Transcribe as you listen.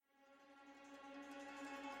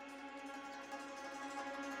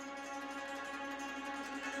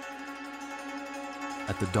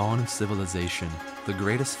At the dawn of civilization, the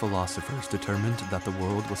greatest philosophers determined that the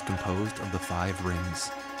world was composed of the 5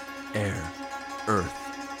 rings: air, earth,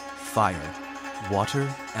 fire, water,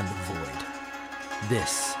 and the void.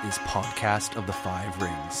 This is Podcast of the 5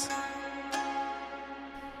 Rings.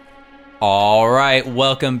 All right,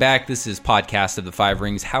 welcome back. This is Podcast of the 5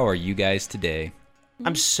 Rings. How are you guys today?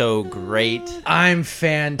 I'm so great. I'm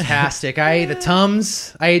fantastic. I ate a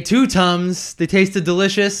Tums. I ate 2 Tums. They tasted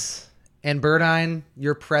delicious. And Birdine,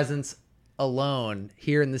 your presence alone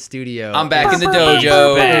here in the studio. I'm back in the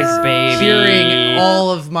dojo. Back, baby. Curing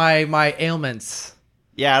all of my ailments.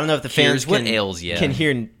 Yeah, I don't know if the Here's fans what ails ya. can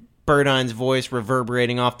hear Birdine's voice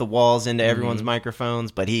reverberating off the walls into everyone's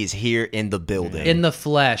microphones, but he's here in the building. In the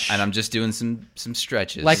flesh. And I'm just doing some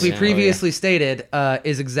stretches. Like we previously stated,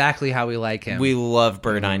 is exactly how we like him. We love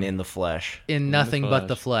Birdine in the flesh. in nothing but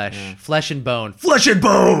the flesh. Yeah. Flesh and bone. Flesh and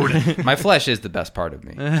bone! My flesh is the best part of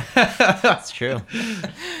me. That's true.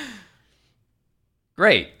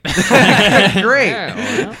 Great. Great.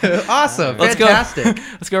 Awesome. Let's Fantastic.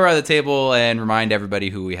 Let's go around the table and remind everybody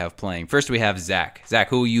who we have playing. First, we have Zach. Zach,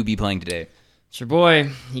 who will you be playing today? It's your boy,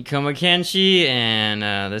 Hikoma Kenshi,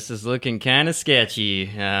 and this is looking kind of sketchy.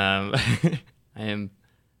 I am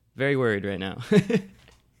very worried right now.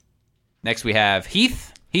 Next, we have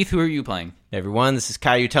Heath. Heath, who are you playing? Hey everyone, this is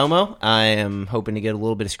Kayu Tomo. I am hoping to get a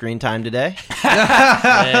little bit of screen time today.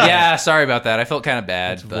 Yeah, sorry about that. I felt kind of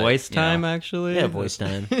bad. It's but, voice you know. time, actually. Yeah, voice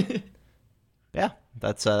time. Yeah,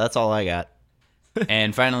 that's all I got.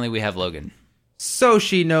 And finally, we have Logan.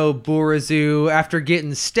 Soshi no Burazu. After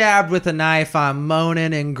getting stabbed with a knife, I'm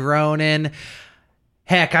moaning and groaning.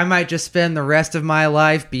 Heck, I might just spend the rest of my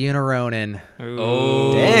life being a Ronin.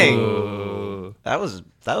 Oh, Dang.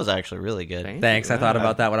 That was actually really good. Thanks. I thought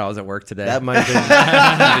about that when I was at work today. That might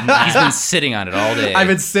have been He's been sitting on it all day. I've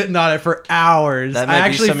been sitting on it for hours. That I might be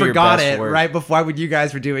actually some of your forgot best it work. right before when you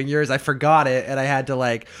guys were doing yours. I forgot it, and I had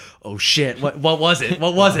to oh shit, what was it?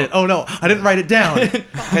 What was it? Oh no, I didn't write it down.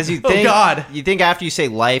 because you Oh, think God. you think after you say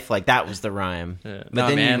life, like that was the rhyme, but No,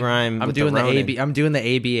 then man. you rhyme. I'm with doing the Ronin. AB. I'm doing the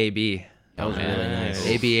ABAB. That was really nice.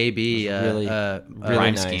 ABAB. Really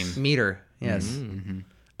rhyme nice. scheme. Meter. Yes.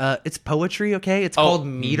 It's poetry. Okay, it's called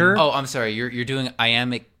meter. Oh, I'm sorry. You're doing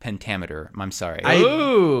iambic pentameter. I'm sorry.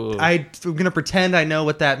 Ooh. I'm gonna pretend I know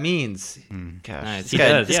what that means. Gosh, Nice. this He guy,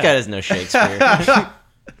 does, this yeah. guy doesn't know Shakespeare.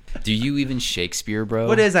 Do you even Shakespeare, bro?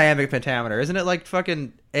 What is iambic pentameter? Isn't it like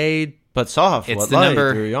fucking A? But soft, It's what the light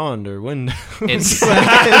number- through yonder window. It's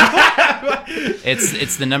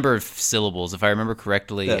it's the number of syllables. If I remember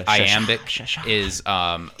correctly, The iambic is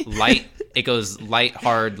light. It goes light,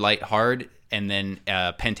 hard, and then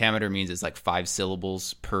pentameter means it's like 5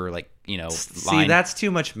 syllables per line. See, that's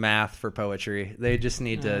too much math for poetry. They just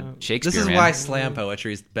need to. Shakespeare, This is man. why slam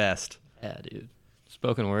poetry is the best. Yeah, dude.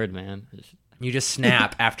 Spoken word, man. Just You just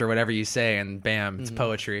snap after whatever you say, and bam, it's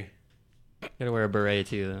poetry. gotta wear a beret,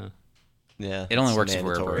 too, though. Yeah, It only it's works if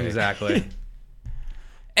we're a mandatory. beret. Exactly.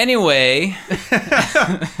 Anyway,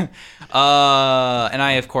 and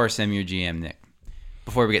I, of course, am your GM, Nick.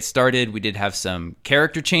 Before we get started, we did have some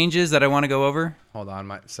character changes that I want to go over. Hold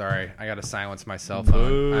on, sorry, I gotta silence my cell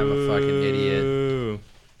phone. I'm a fucking idiot. Ooh.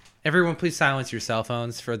 Everyone, please silence your cell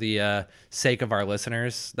phones for the sake of our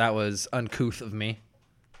listeners. That was uncouth of me.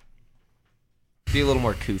 Be a little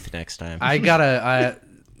more couth next time. I gotta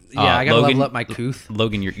Logan- level up my couth.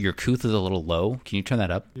 Logan, your couth is a little low. Can you turn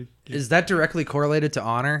that up? Is that directly correlated to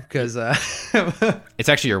honor? Because It's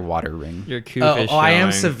actually your water ring. Your couth is I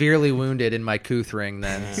am showing. severely wounded in my couth ring.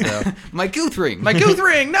 Then, so My couth ring. my couth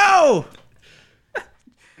ring, no.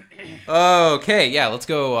 Okay, yeah, let's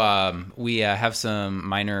go. We have some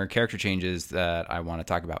minor character changes that I want to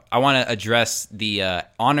talk about. I want to address the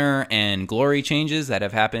honor and glory changes that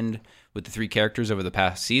have happened with the 3 characters over the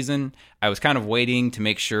past season. I was kind of waiting to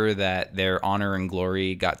make sure that their honor and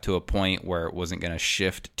glory got to a point where it wasn't going to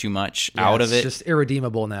shift too much out of It's it just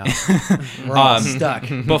irredeemable now. We're all stuck.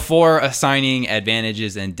 before assigning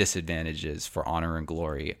advantages and disadvantages for honor and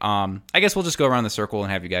glory. I guess we'll just go around the circle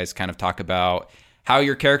and have you guys kind of talk about how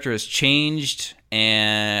your character has changed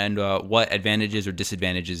and what advantages or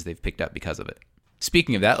disadvantages they've picked up because of it.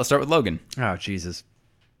 Speaking of that, let's start with Logan. Oh, Jesus.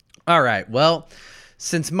 All right. Well,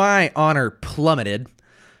 since my honor plummeted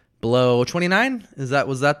below 29,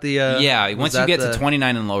 was that the Yeah, was once you that get the- to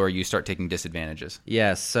 29 and lower, you start taking disadvantages.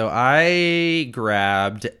 Yes, so I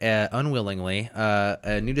grabbed unwillingly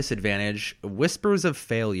a new disadvantage, Whispers of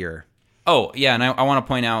Failure. Oh, yeah, and I want to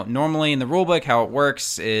point out, normally in the rulebook, how it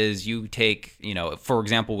works is you take, for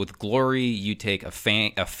example, with Glory, you take a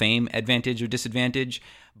fame advantage or disadvantage.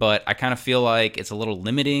 but I kind of feel like it's a little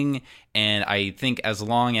limiting. And I think as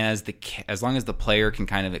long as the player can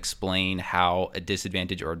kind of explain how a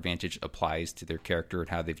disadvantage or advantage applies to their character and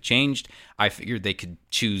how they've changed, I figured they could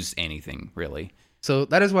choose anything really. So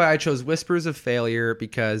that is why I chose Whispers of Failure,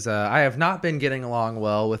 because I have not been getting along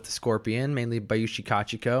well with the Scorpion, mainly Bayushi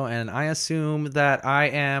Kachiko, and I assume that I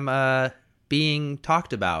am being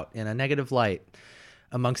talked about in a negative light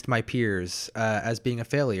amongst my peers as being a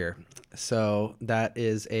failure. So that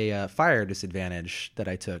is a fire disadvantage that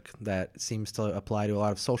I took that seems to apply to a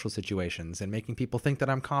lot of social situations and making people think that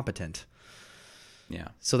I'm competent. Yeah.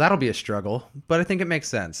 So that'll be a struggle, but I think it makes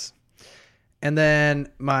sense. And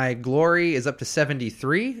then my glory is up to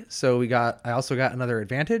 73. So I also got another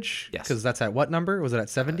advantage. Yes. Because that's at what number? Was it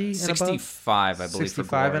at 70 and above? 65, I believe.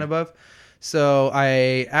 65 and above. So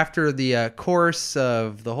after the course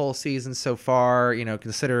of the whole season so far,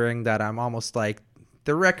 considering that I'm almost like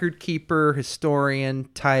the record keeper, historian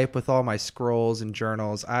type with all my scrolls and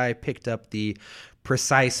journals, I picked up the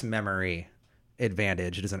precise memory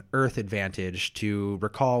advantage. It is an earth advantage to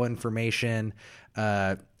recall information.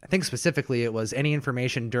 I think specifically it was any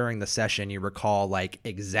information during the session you recall like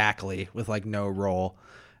exactly with like no roll.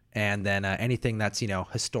 And then anything that's,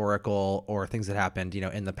 historical or things that happened,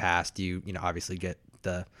 in the past, you obviously get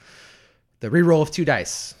the reroll of 2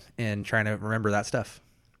 dice and trying to remember that stuff.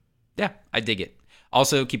 Yeah, I dig it.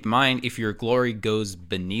 Also, keep in mind, if your glory goes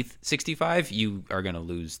beneath 65, you are going to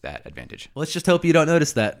lose that advantage. Let's just hope you don't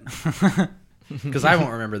notice that. Because I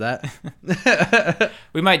won't remember that.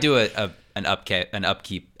 We might do an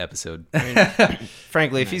upkeep episode.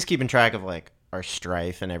 Frankly, if he's keeping track of like our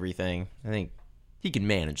strife and everything, I think he can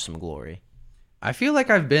manage some glory. I feel like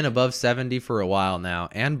I've been above 70 for a while now,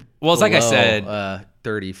 and well, it's like I below, said,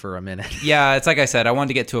 30 for a minute. Yeah, it's like I said, I wanted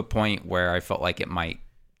to get to a point where I felt like it might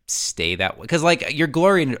stay that way, because like your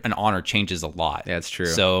glory and honor changes a lot. Yeah, it's true.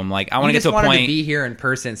 So I'm like, I want to get to a wanted point to be here in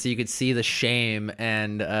person so you could see the shame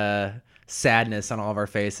and sadness on all of our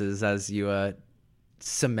faces as you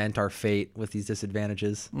cement our fate with these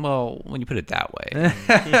disadvantages. Well, when you put it that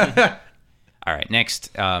way. All right,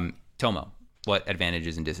 next, Tomo. What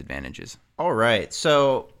advantages and disadvantages? All right,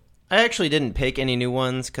 so I actually didn't pick any new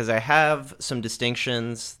ones because I have some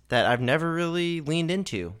distinctions that I've never really leaned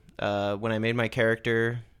into. When I made my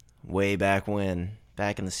character way back in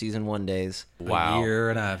the season 1 days. Wow.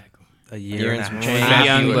 A year and some change.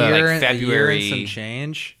 change. February, February and some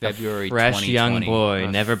change. February Fresh 2020. young boy,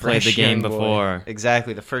 never played the Fresh game young boy. before.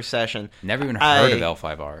 Exactly, the first session. Never even heard of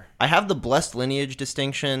L5R. I have the Blessed Lineage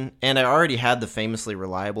distinction, and I already had the Famously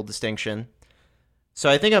Reliable distinction. So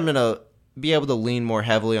I think I'm going to be able to lean more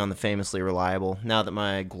heavily on the Famously Reliable now that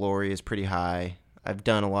my glory is pretty high. I've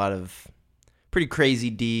done a lot of pretty crazy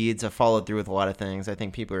deeds. I've followed through with a lot of things. I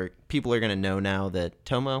think people are going to know now that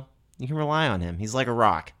Tomo, you can rely on him. He's like a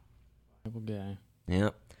rock. Guy.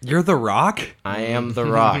 Yep. You're the Rock? I am the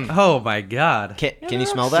rock. Oh my god. Can you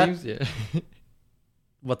smell that? Yeah.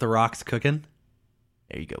 What the Rock's cooking?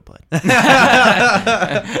 There you go, bud.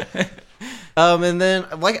 And then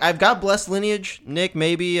like I've got Blessed Lineage. Nick,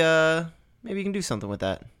 maybe you can do something with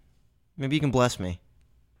that. Maybe you can bless me.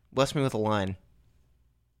 Bless me with a line.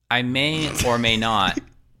 I may or may not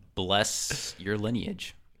bless your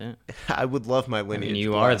lineage. Yeah. I would love my I lineage. mean,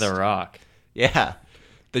 you blessed. are the Rock. Yeah.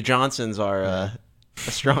 The Johnsons are a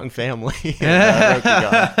strong family. I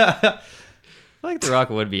I like the Rock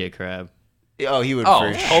would be a crab. Oh, he would Oh,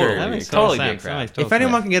 for totally. sure. That be. makes totally be a sense. crab. That makes total If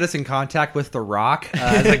anyone sense. can get us in contact with The Rock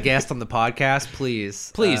as a guest on the podcast,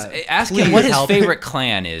 please. Ask please him what his help. favorite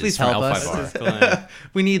clan is Please from help us. L5R.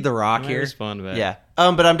 We need The Rock I here. respond back. Yeah.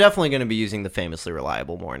 But I'm definitely going to be using the Famously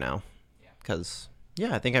Reliable more now. Because,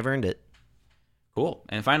 I think I've earned it. Cool.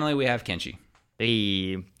 And finally, we have Kenshi.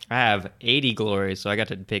 Hey, I have 80 glories, so I got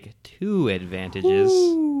to pick 2 advantages.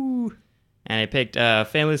 And I picked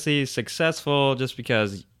Famously Successful just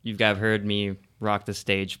because you guys have heard me rock the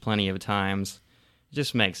stage plenty of times. It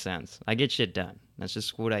just makes sense. I get shit done. That's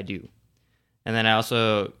just what I do. And then I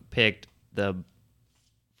also picked the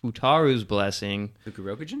Futaru's Blessing.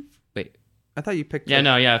 Fukurokujin? Wait. I thought you picked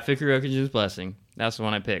Fukurokuju's Blessing. That's the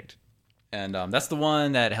one I picked. And that's the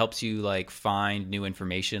one that helps you like find new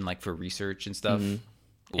information, like for research and stuff.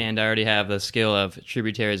 Cool. And I already have the skill of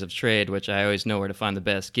Tributaries of Trade, which I always know where to find the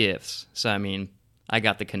best gifts. So, I mean, I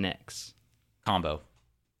got the connects. Combo.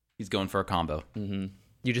 He's going for a combo. Mm-hmm.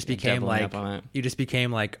 You just became doubling like up on it. you just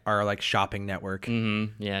became like our like shopping network.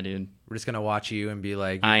 Mm-hmm. Yeah, dude. We're just gonna watch you and be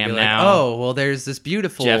like, I am be like, now oh, well, there's this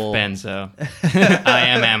beautiful Jeff Benzo. I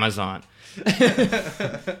am Amazon.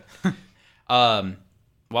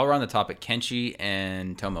 While we're on the topic, Kenshi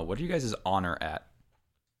and Tomo, what are you guys' honor at?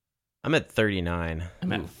 I'm at 39.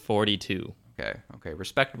 I'm at 42. Okay.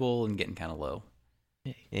 Respectable and getting kind of low.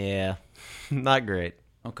 Yeah, not great.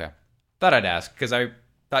 Okay. Thought I'd ask because I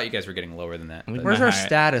thought you guys were getting lower than that. but- Where's our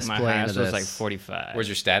status my play highest into was this? like 45. Where's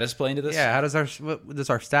your status play into this? Yeah, how does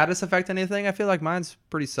our status affect anything? I feel like mine's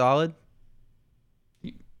pretty solid.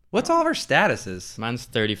 What's all of our statuses? Mine's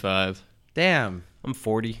 35. Damn, I'm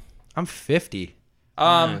 40. I'm 50.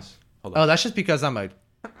 Nice. Oh, that's just because I'm a.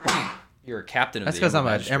 You're a captain of That's the because I'm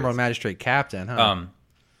an Magistrates. Emerald Magistrate captain, huh?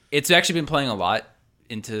 It's actually been playing a lot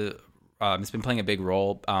into. It's been playing a big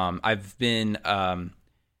role. I've been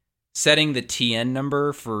setting the TN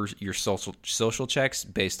number for your social checks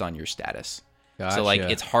based on your status. So like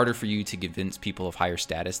Gotcha. it's harder for you to convince people of higher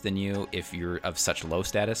status than you if you're of such low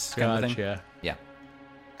status kind of thing. Gotcha. Yeah.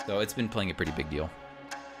 So it's been playing a pretty big deal.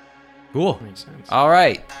 Cool. Makes sense. All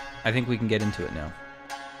right. I think we can get into it now.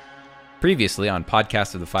 Previously on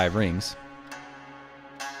Podcast of the Five Rings,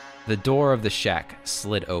 the door of the shack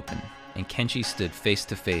slid open, and Kenshi stood face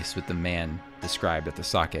to face with the man described at the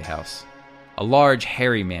sake house. A large,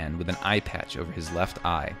 hairy man with an eye patch over his left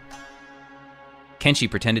eye. Kenshi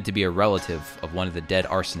pretended to be a relative of one of the dead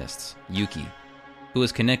arsonists, Yuki, who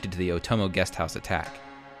was connected to the Otomo guest house attack.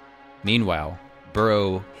 Meanwhile,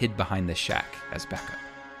 Burrow hid behind the shack as backup.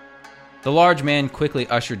 The large man quickly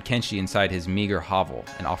ushered Kenshi inside his meager hovel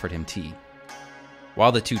and offered him tea.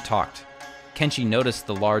 While the two talked, Kenshi noticed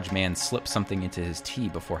the large man slip something into his tea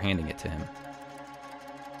before handing it to him.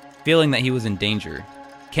 Feeling that he was in danger,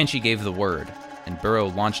 Kenshi gave the word, and Burrow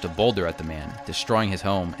launched a boulder at the man, destroying his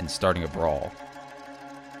home and starting a brawl.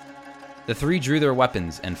 The three drew their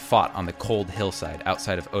weapons and fought on the cold hillside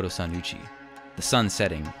outside of Otosanuchi, the sun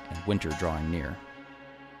setting and winter drawing near.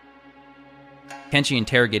 Kenshi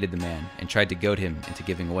interrogated the man and tried to goad him into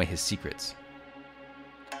giving away his secrets.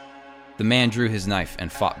 The man drew his knife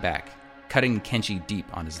and fought back, cutting Kenshi deep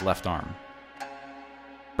on his left arm.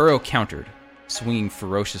 Burrow countered, swinging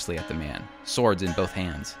ferociously at the man, swords in both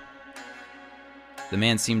hands. The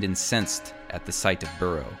man seemed incensed at the sight of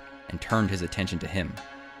Burrow and turned his attention to him.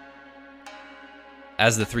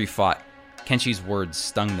 As the three fought, Kenshi's words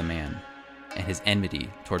stung the man, and his enmity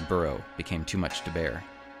toward Burrow became too much to bear.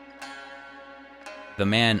 The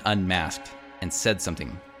man unmasked and said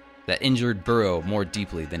something that injured Burrow more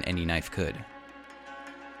deeply than any knife could.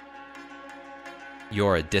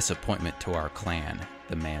 "You're a disappointment to our clan,"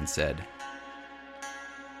 the man said.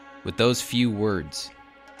 With those few words,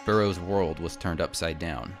 Burrow's world was turned upside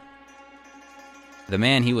down. The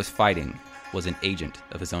man he was fighting was an agent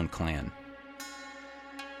of his own clan.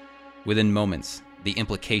 Within moments, the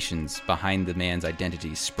implications behind the man's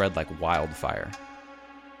identity spread like wildfire.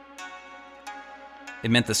 It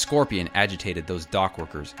meant the Scorpion agitated those dock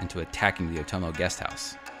workers into attacking the Otomo guest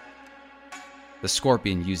house. The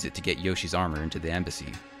Scorpion used it to get Yoshi's armor into the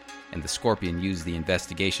embassy, and the Scorpion used the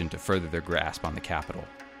investigation to further their grasp on the capital.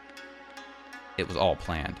 It was all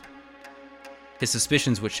planned. His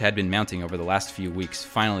suspicions, which had been mounting over the last few weeks,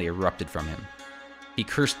 finally erupted from him. He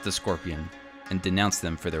cursed the Scorpion and denounced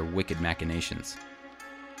them for their wicked machinations.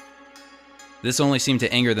 This only seemed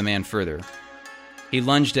to anger the man further. He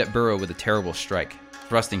lunged at Burrow with a terrible strike,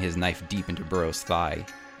 thrusting his knife deep into Burrow's thigh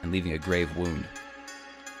and leaving a grave wound.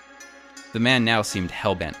 The man now seemed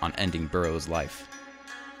hellbent on ending Burrow's life.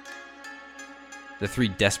 The three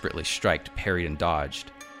desperately striked, parried, and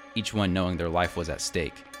dodged, each one knowing their life was at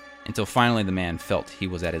stake, until finally the man felt he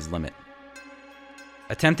was at his limit.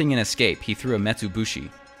 Attempting an escape, he threw a Metsubushi.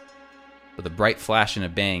 With a bright flash and a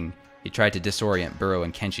bang, he tried to disorient Burrow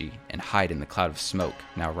and Kenshi and hide in the cloud of smoke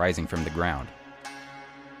now rising from the ground.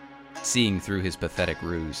 Seeing through his pathetic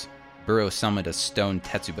ruse, Burrow summoned a stone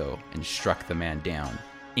Tetsubo and struck the man down,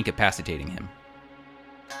 incapacitating him.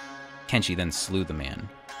 Kenshi then slew the man,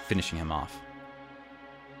 finishing him off.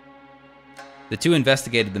 The two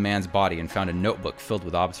investigated the man's body and found a notebook filled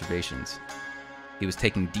with observations. He was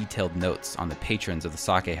taking detailed notes on the patrons of the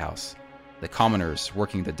sake house, the commoners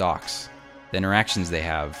working the docks, the interactions they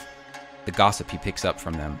have, the gossip he picks up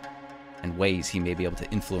from them, and ways he may be able to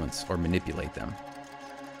influence or manipulate them.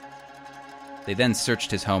 They then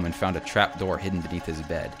searched his home and found a trap door hidden beneath his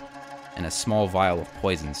bed, and a small vial of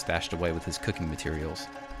poison stashed away with his cooking materials.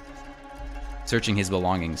 Searching his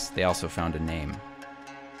belongings, they also found a name: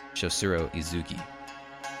 Shosuro Izuki.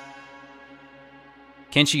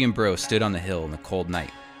 Kenshi and Burrow stood on the hill in the cold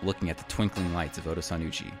night, looking at the twinkling lights of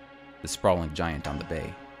Otosanuchi, the sprawling giant on the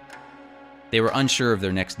bay. They were unsure of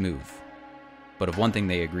their next move, but of one thing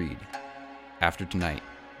they agreed: after tonight,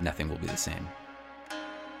 nothing will be the same.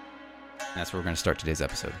 And that's where we're going to start today's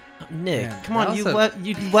episode. Nick, Man, come on, that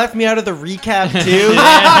you left me out of the recap too.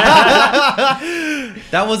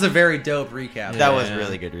 That was a very dope recap. That was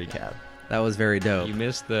really good recap. That was very dope. You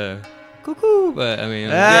missed the cuckoo. But I mean,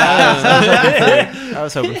 I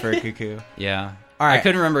was hoping for a cuckoo. Yeah. All right. I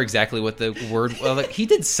couldn't remember exactly what the word. Well, like, he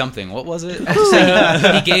did something. What was it? I just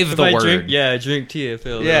say he gave if the I word. drink tea, I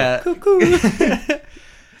feel Cuckoo.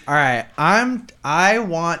 All right, I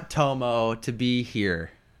want Tomo to be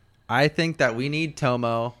here. I think that we need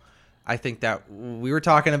Tomo. I think that we were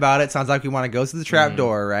talking about it. Sounds like we want to go through the trap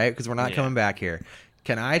door, right? Because we're not coming back here.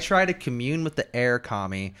 Can I try to commune with the air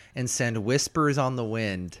kami and send whispers on the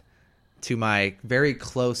wind to my very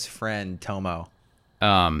close friend Tomo?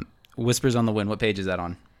 Whispers on the Wind. What page is that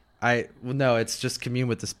on? No, it's just commune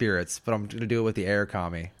with the spirits, but I'm gonna do it with the air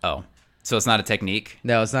kami. Oh, so it's not a technique.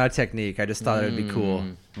 No, it's not a technique. I just thought it would be cool.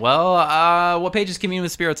 Well, what page is Commune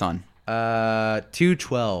with Spirits on?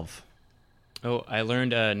 212. Oh, I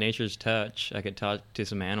learned Nature's Touch. I could talk to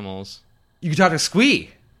some animals. You can talk to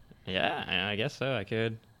Squee. Yeah, I guess so. I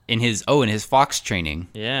could. In his fox training.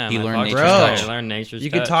 Yeah, he my learned fox Nature's Bro. Touch. I learned Nature's You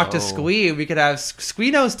Touch. could talk to Squee. We could have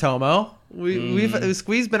Squee knows Tomo.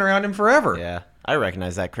 Squee's been around him forever. Yeah, I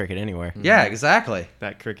recognize that cricket anywhere. Yeah, exactly.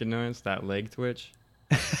 That cricket noise, that leg twitch.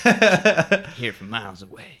 Hear from miles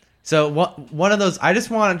away. So one of those, I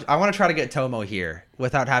want to try to get Tomo here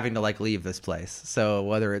without having to like leave this place. So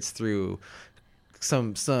whether it's through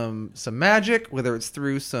some magic, whether it's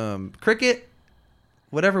through some cricket,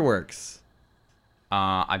 whatever works.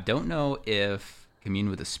 I don't know if Commune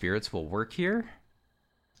with the Spirits will work here.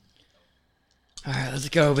 All right, let's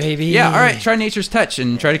go, baby. Yeah, all right. Try Nature's Touch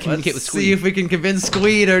and try to communicate with Let's Squee. see if we can convince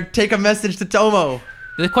Squee to take a message to Tomo.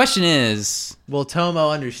 The question is, Will Tomo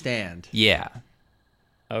understand? yeah.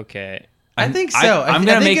 Okay. I think so. I'm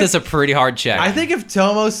going to make this a pretty hard check. I think if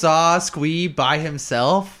Tomo saw Squee by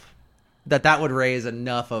himself, that would raise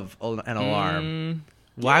enough of an alarm.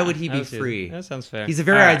 Why would he be free? That sounds fair. He's a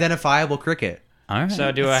very All right. identifiable cricket. All right.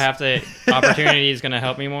 So do I have to? Opportunity is going to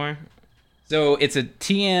help me more. So it's a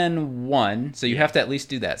TN1, so you have to at least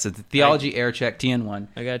do that. So the Theology Air Check, TN1.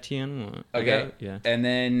 I got TN1. Okay. Yeah. And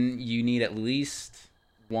then you need at least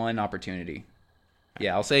one opportunity.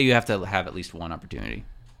 Yeah, I'll say you have to have at least one opportunity.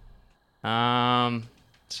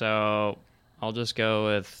 So I'll just go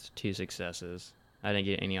with 2 successes. I didn't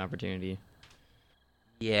get any opportunity.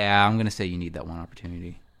 Yeah, I'm going to say you need that one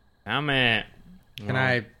opportunity. Damn it. Can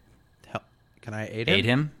I help? Can I aid him? Aid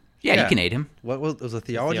him? Yeah, Yeah. you can aid him. What was a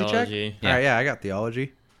theology check? Theology. Yeah. All right, yeah, I got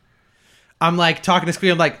theology. I'm like talking to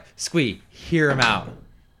Squee. I'm like, Squee, hear him out.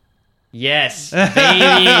 Yes, baby.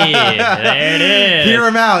 There it is. Hear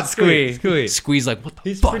him out, Squee. Squeeze like, what the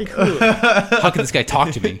He's fuck? pretty cool. How can this guy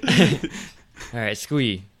talk to me? All right,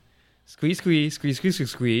 Squee.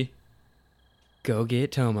 Squee. Go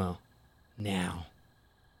get Tomo. Now.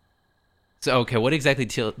 So, okay, what exactly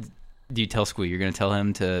do you tell Squee? You're going to tell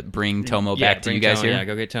him to bring Tomo back to bring you guys Tomo, here? Yeah,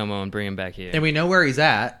 go get Tomo and bring him back here. And we know where he's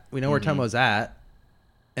at. We know where Tomo's at.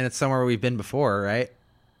 And it's somewhere we've been before, right?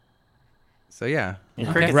 So, yeah.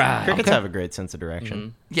 Crickets, Right. crickets Okay. have a great sense of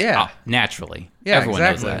direction. Yeah. Naturally. Yeah, Everyone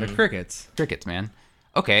exactly. knows that. They're crickets. Crickets, man.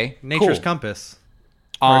 Okay, Nature's cool. compass.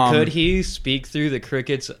 Or could he speak through the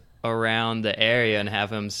crickets around the area and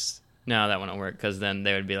have him... No, that wouldn't work, because then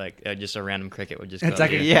they would be like, just a random cricket would just go It's like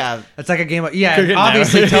here. Yeah, It's like a game of... Yeah, Cricket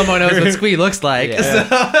obviously now. Tomo knows what Squee looks like. Yeah.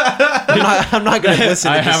 I'm not going to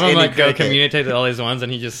listen to I just have him any like go cricket. communicate to all these ones,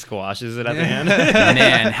 and he just squashes it at the end.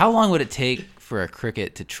 Man, how long would it take for a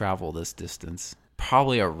cricket to travel this distance?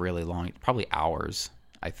 Probably a really long... Probably hours,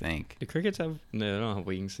 I think. Do crickets have... No, they don't have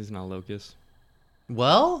wings. He's not a locust.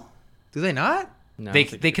 Well, do they not? No, They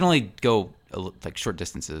it's like- can only go like short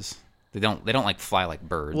distances. They don't like fly like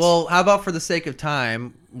birds. Well, how about for the sake of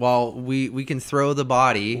time, while we can throw the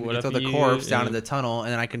body, we What can if throw the you- corpse down yeah. in the tunnel,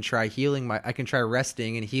 and then I can try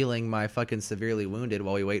resting and healing my fucking severely wounded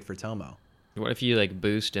while we wait for Tomo. What if you like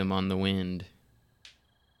boost him on the wind?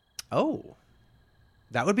 Oh,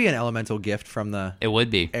 that would be an elemental gift from the it would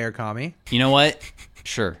be. air kami. You know what?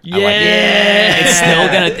 Sure. I like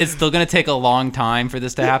it. It's still gonna take a long time for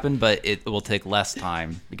this to happen, but it will take less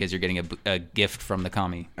time because you're getting a gift from the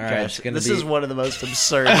kami. All right, it's Gosh, gonna this be is one of the most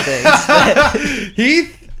absurd things.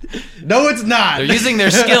 Heath. No, it's not. They're using their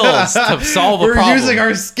skills to solve a We're problem. using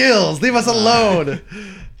our skills. Leave us alone.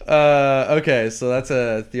 Okay, so that's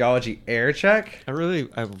a theology air check. I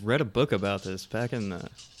read a book about this back in the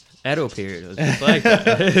Edo period. It was just like that.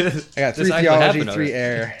 I got 3 This actually theology, happened 3 already.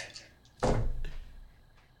 air. Oh,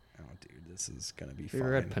 dude, this is gonna be You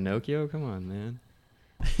ever read fine. Pinocchio? Come on, man.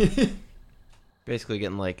 Basically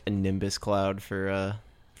getting like a nimbus cloud for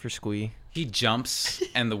Squee. He jumps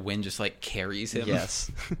and the wind just like carries him.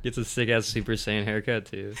 Yes. Gets a sick ass Super Saiyan haircut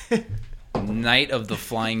too. Night of the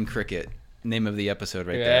Flying Cricket. Name of the episode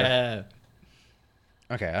right there.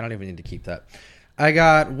 Yeah. Okay, I don't even need to keep that. I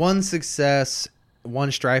got 1 success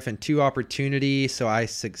 1 strife and 2 opportunity, so I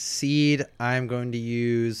succeed. I'm going to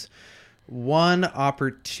use 1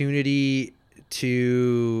 opportunity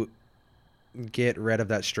to get rid of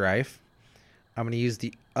that strife. I'm going to use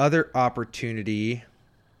the other opportunity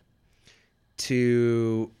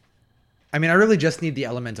to... I mean, I really just need the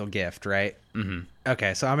elemental gift, right? Mm-hmm.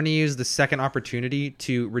 Okay, so I'm going to use the second opportunity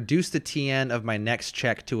to reduce the TN of my next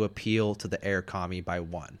check to appeal to the air kami by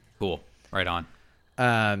 1. Cool. Right on.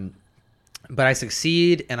 But I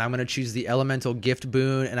succeed, and I'm going to choose the elemental gift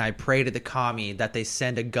boon, and I pray to the kami that they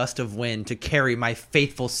send a gust of wind to carry my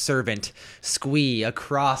faithful servant, Squee,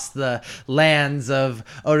 across the lands of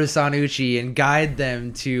Otosan Uchi and guide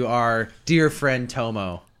them to our dear friend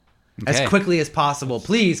Tomo. Okay. As quickly as possible.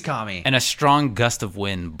 Please, kami. And a strong gust of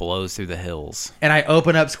wind blows through the hills. And I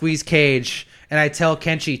open up Squee's cage, and I tell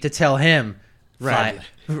Kenshi to tell him, ride.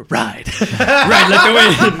 Ride. Ride like the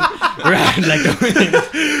wind. Ride like the wind.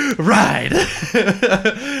 Ride.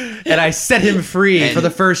 And I set him free for the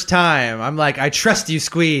first time. I'm like, I trust you,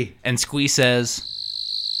 Squee. And Squee says,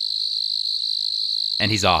 and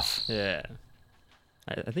he's off. Yeah.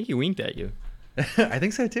 I think he winked at you. I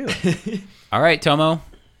think so, too. All right, Tomo.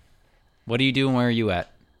 What are you doing? Where are you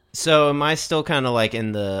at? So am I still kind of like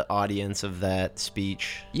in the audience of that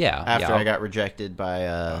speech? Yeah. After yeah. I got rejected by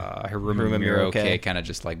Haruma Haruma Muroke Muroke. kind of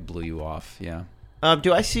just like blew you off. Yeah.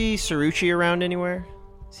 Do I see Saruchi around anywhere?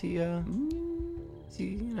 Is he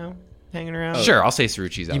hanging around? Sure, I'll say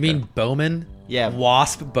Saruchi's out You mean Bowman? Yeah.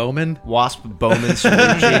 Wasp Bowman? Wasp Bowman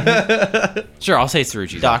Saruchi, there. Sure, I'll say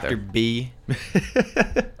Saruchi's out Dr. there. B.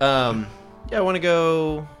 Yeah, I want to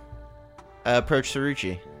go approach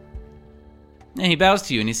Saruchi. And he bows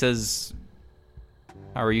to you and he says,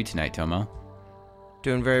 how are you tonight, Tomo?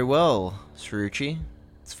 Doing very well, Saruchi.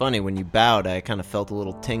 It's funny, when you bowed, I kind of felt a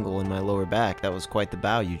little tingle in my lower back. That was quite the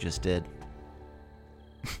bow you just did.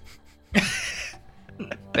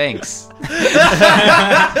 Thanks.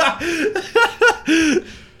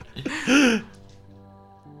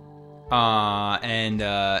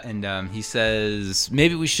 He says,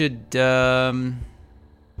 maybe we should back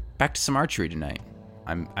to some archery tonight.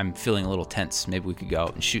 I'm feeling a little tense. Maybe we could go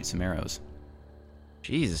out and shoot some arrows.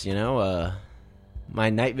 Jeez, my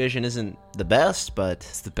night vision isn't the best, but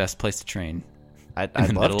It's the best place to train. I'd In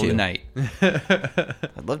the love middle to. of the night.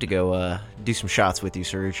 I'd love to go do some shots with you,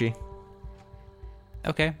 Saruchi.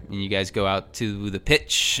 Okay, and you guys go out to the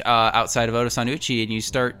pitch outside of Otosan Uchi, and you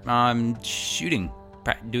start shooting,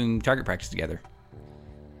 doing target practice together.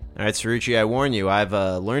 All right, Saruchi, I warn you, I've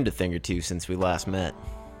learned a thing or two since we last met.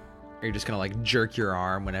 Or you're just going to, like, jerk your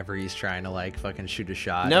arm whenever he's trying to, like, fucking shoot a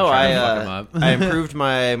shot? No, and try to fuck him up? I improved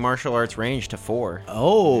my martial arts range to 4.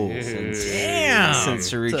 Oh, Damn!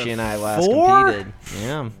 Since Saruchi It's a and I last 4? competed.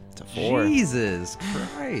 Yeah, it's a 4. Jesus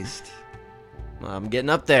Christ. I'm getting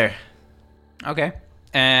up there. Okay,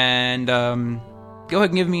 and go ahead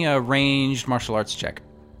and give me a ranged martial arts check,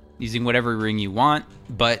 using whatever ring you want,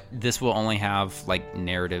 but this will only have, like,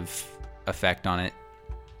 narrative effect on it.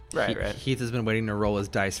 Right. Heath has been waiting to roll his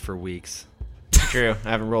dice for weeks. True. I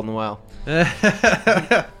haven't rolled in a while. All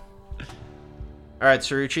right,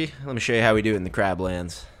 Saruchi, let me show you how we do it in the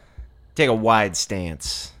Crablands. Take a wide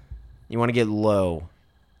stance. You want to get low.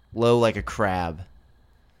 Low like a crab.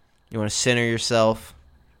 You want to center yourself.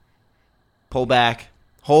 Pull back.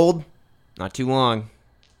 Hold. Not too long.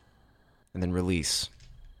 And then release.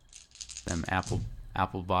 Them apple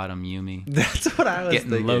bottom Yumi. That's what I was Getting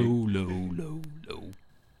thinking. low.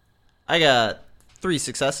 I got 3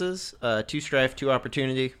 successes, 2 strife, 2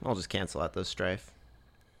 opportunity. I'll just cancel out those strife.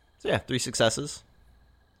 So yeah, 3 successes.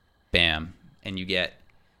 Bam. And you get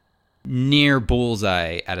near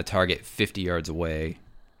bullseye at a target 50 yards away.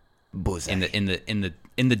 Bullseye. In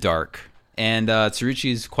the dark. And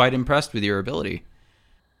Tsuruchi's quite impressed with your ability.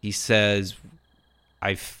 He says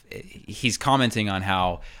he's commenting on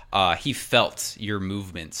how he felt your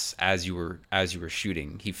movements as you were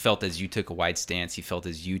shooting. He felt as you took a wide stance. He felt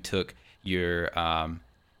as you took your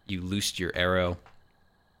you loosed your arrow.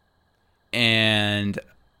 And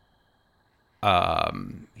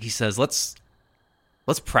he says, let's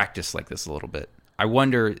practice like this a little bit. I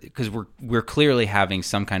wonder, because we're clearly having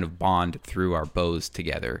some kind of bond through our bows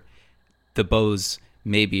together. The bows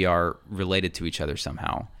maybe are related to each other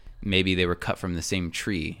somehow. Maybe they were cut from the same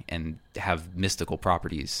tree and have mystical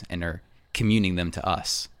properties and are communing them to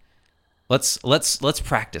us. Let's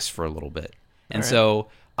practice for a little bit. And so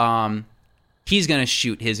he's going to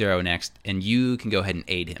shoot his arrow next, and you can go ahead and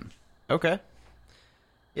aid him. Okay.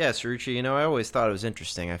 Yeah, Saruchi, I always thought it was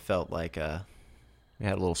interesting. I felt like we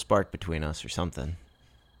had a little spark between us or something.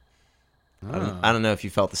 I don't know if you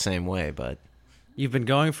felt the same way, but... You've been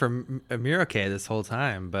going for Muroke this whole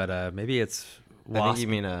time, but maybe it's I think you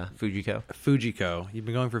mean Fujiko. Fujiko. You've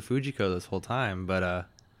been going for Fujiko this whole time, but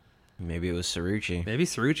Maybe it was Saruchi. maybe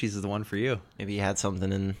Saruchi's is the one for you. Maybe he had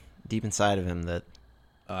something deep inside of him that.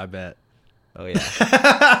 Oh, I bet. Oh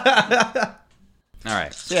yeah. All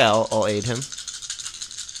right. So yeah, I'll aid him.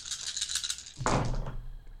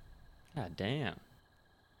 God damn.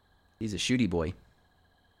 He's a shooty boy.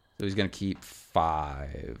 So he's going to keep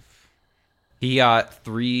 5. He got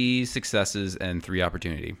 3 successes and 3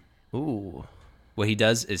 opportunity. Ooh. What he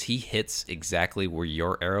does is he hits exactly where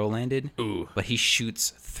your arrow landed. Ooh. But he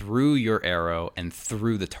shoots through your arrow and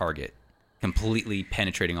through the target, completely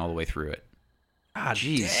penetrating all the way through it. Ah,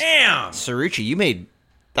 Jeez. damn. Saruchi,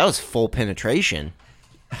 that was full penetration.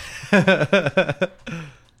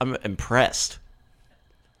 I'm impressed.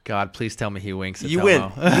 God, please tell me he winks at You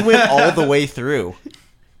Tomo. went all the way through.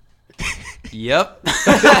 Yep.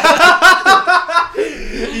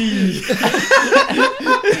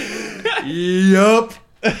 Yup.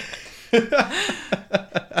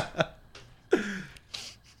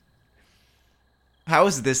 How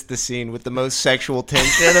is this the scene with the most sexual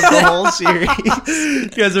tension of the whole series? You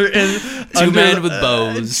guys are in Two men with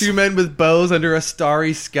bows. 2 men with bows under a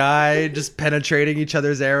starry sky, just penetrating each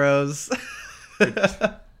other's arrows.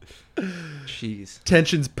 Jeez.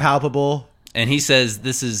 Tension's palpable. And he says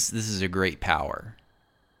this is a great power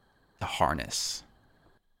to harness.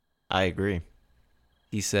 I agree.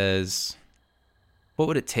 He says, what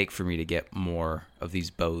would it take for me to get more of these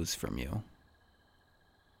bows from you?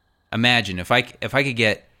 Imagine if I could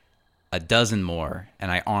get a dozen more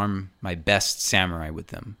and I arm my best samurai with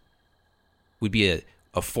them. We'd be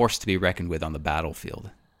a force to be reckoned with on the battlefield.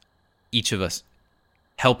 Each of us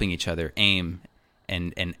helping each other aim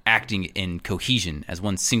and acting in cohesion as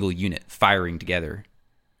one single unit, firing together,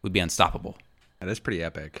 would be unstoppable. That is pretty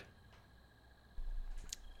epic.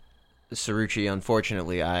 Saruchi,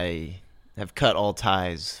 unfortunately, I have cut all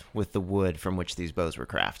ties with the wood from which these bows were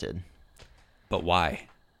crafted. But why?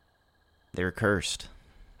 They were cursed.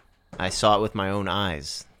 I saw it with my own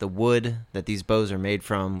eyes. The wood that these bows are made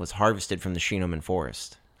from was harvested from the Shinomen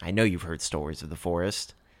forest. I know you've heard stories of the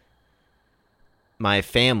forest. My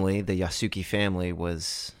family, the Yasuki family,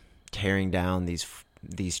 was tearing down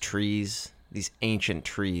these trees, these ancient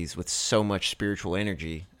trees with so much spiritual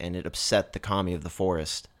energy, and it upset the kami of the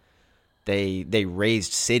forest. They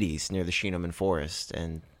razed cities near the Shinomen forest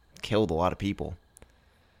and killed a lot of people.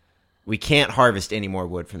 We can't harvest any more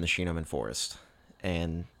wood from the Shinomen forest.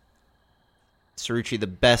 And Saruchi, the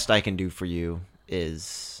best I can do for you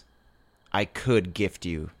is I could gift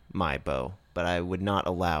you my bow, but I would not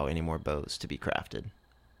allow any more bows to be crafted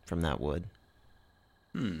from that wood.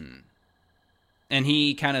 And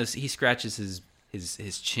he he scratches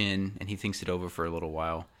his chin and he thinks it over for a little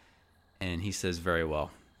while. And he says, very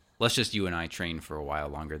well. Let's just you and I train for a while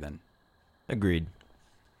longer then. Agreed.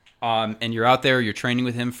 And you're out there, you're training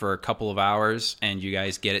with him for a couple of hours, and you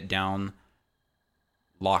guys get it down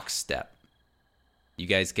lockstep. You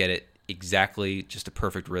guys get it exactly, just a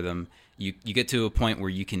perfect rhythm. You get to a point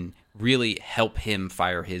where you can really help him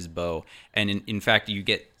fire his bow. And in fact, you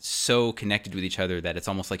get so connected with each other that it's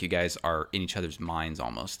almost like you guys are in each other's minds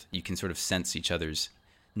almost. You can sort of sense each other's,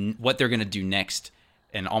 what they're going to do next,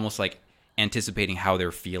 and almost like anticipating how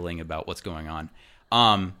they're feeling about what's going on.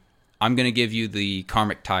 I'm going to give you the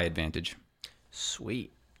karmic tie advantage.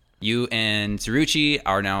 Sweet. You and Saruchi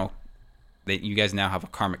are now, you guys now have a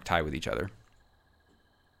karmic tie with each other.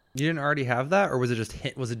 You didn't already have that, or was it just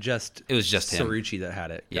It was just him. Saruchi that had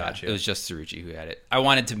it? Yeah, Gotcha. it was just Saruchi who had it. I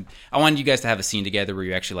wanted you guys to have a scene together where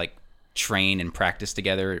you actually like train and practice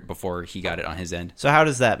together before he got it on his end. So how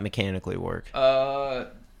does that mechanically work? Karmic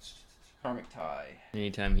tie.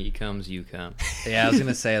 Anytime he comes, you come. Yeah, I was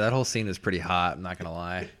gonna say that whole scene is pretty hot. I'm not gonna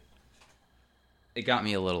lie. It got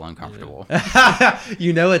me a little uncomfortable.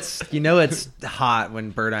 You know it's hot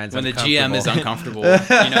when Birdine's When the GM is uncomfortable, you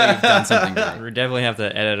know you've done something right. We definitely have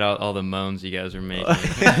to edit out all the moans you guys are making.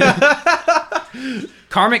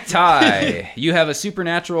 Karmic tie. You have a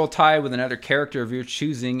supernatural tie with another character of your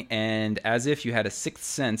choosing, and as if you had a sixth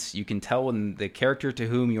sense, you can tell when the character to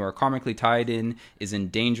whom you are karmically tied in is in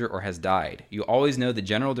danger or has died. You always know the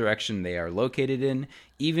general direction they are located in,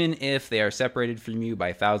 even if they are separated from you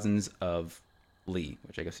by thousands of li,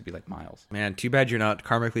 which I guess would be like miles. Man, too bad you're not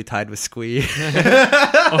karmically tied with Squee.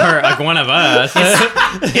 Or like one of us.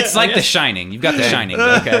 It's like The Shining. You've got The Shining.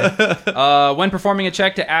 Okay. When performing a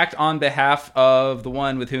check to act on behalf of the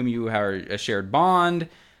one with whom you have a shared bond,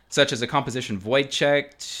 such as a composition void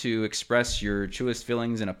check to express your truest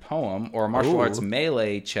feelings in a poem, or a martial arts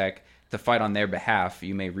melee check to fight on their behalf,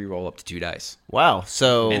 you may re-roll up to 2 dice. Wow.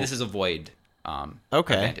 So And this is a void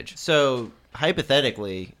okay. advantage. So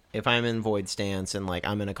hypothetically, if I'm in void stance and like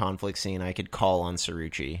I'm in a conflict scene, I could call on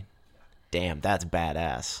Saruchi. Damn, that's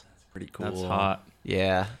badass. Pretty cool. That's hot.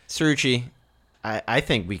 Yeah, Saruchi, I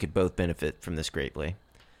think we could both benefit from this greatly.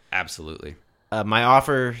 Absolutely. My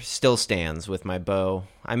offer still stands with my bow.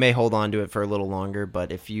 I may hold on to it for a little longer,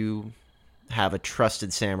 but if you have a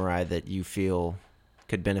trusted samurai that you feel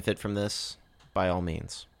could benefit from this, by all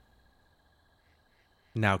means.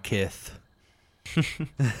 Now, Kith.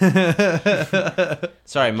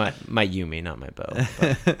 Sorry, my Yumi, not my bow.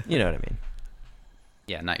 But you know what I mean.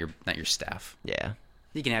 Yeah, not your staff. Yeah.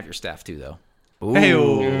 You can have your staff too, though.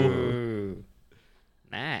 Ooh. Ooh.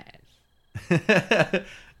 Nice.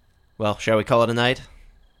 Well, shall we call it a night?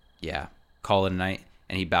 Yeah. Call it a night,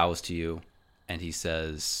 and he bows to you, and he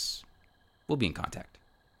says, "We'll be in contact."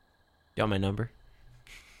 You want my number?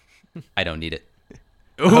 I don't need it.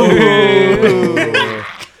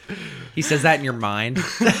 He says that in your mind.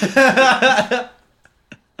 I've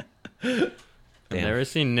Damn. never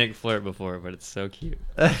seen Nick flirt before, but it's so cute.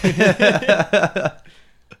 I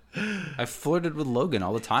flirted with Logan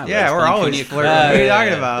all the time. Yeah, I was we're playing always Kunio flirting. Crash. What are you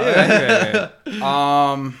talking about?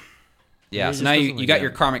 Yeah, He so just now doesn't you like got that.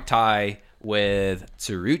 your karmic tie with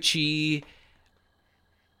Tsuruchi.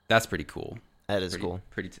 That's pretty cool. That is cool.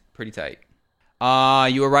 Pretty tight.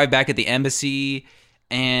 You arrive back at the embassy,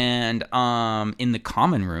 and in the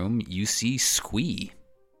common room, you see Squee,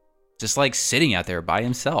 just like sitting out there by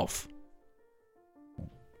himself.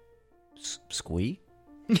 Squee?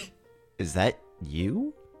 Is that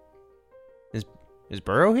you? Is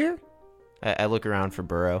Burrow here? I look around for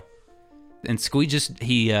Burrow. And Squee just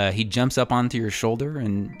he jumps up onto your shoulder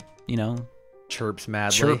and Chirps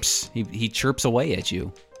madly. chirps. He chirps away at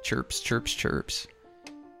you. Chirps, chirps, chirps.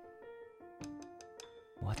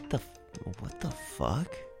 What the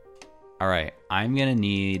fuck? All right, I'm gonna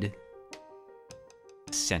need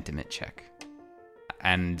a sentiment check,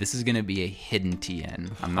 and this is gonna be a hidden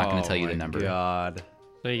TN. I'm not gonna tell you the number. God.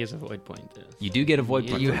 So he gets a void point. You do get a void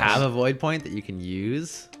point. You for this. have a void point that you can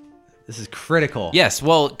use? This is critical. Yes,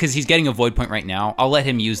 well, because he's getting a void point right now. I'll let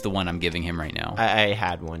him use the one I'm giving him right now. I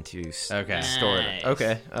had one to Okay. store it. Nice.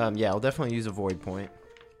 Okay. Yeah, I'll definitely use a void point.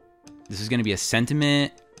 This is gonna be a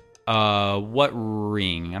sentiment. What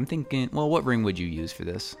ring? I'm thinking. Well, what ring would you use for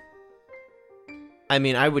this? I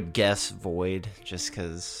mean, I would guess void, just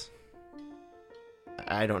because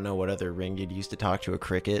I don't know what other ring you'd use to talk to a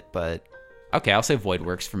cricket, but Okay, I'll say void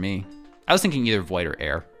works for me. I was thinking either void or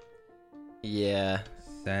air. yeah.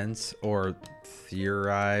 Sense or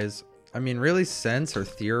theorize. I mean, really sense or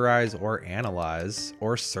theorize or analyze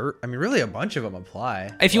or cert. I mean, really a bunch of them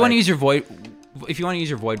apply. If you want to use your void,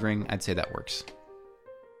 ring, I'd say that works.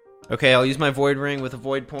 Okay, I'll use my void ring with a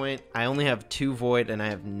void point. I only have 2 void and I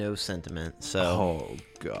have no sentiment, so Oh,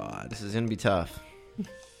 God. this is gonna be tough.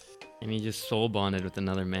 And he just soul bonded with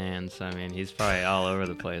another man, so I mean, he's probably all over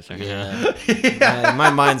the place right now. Yeah.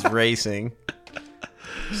 My mind's racing.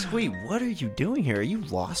 Squee, what are you doing here? Are you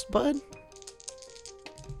lost, bud?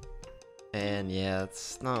 And yeah,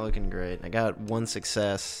 it's not looking great. I got 1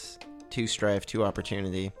 success, 2 strife, 2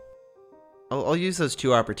 opportunity. I'll use those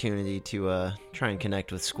 2 opportunity to try and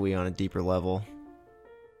connect with Squee on a deeper level.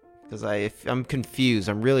 Because I'm confused.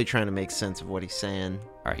 I'm really trying to make sense of what he's saying.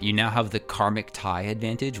 All right, you now have the karmic tie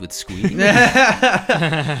advantage with Squee.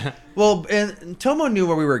 Well, and Tomo knew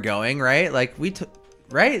where we were going, right? Like,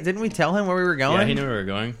 right? Didn't we tell him where we were going? Yeah, he knew where we were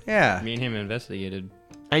going. Yeah. Me and him investigated.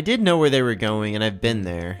 I did know where they were going, and I've been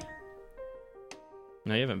there.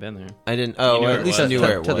 No, you haven't been there. I didn't. You Oh, knew well, where at it least I was. knew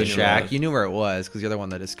where it to the was. shack. You knew where it was because you're the one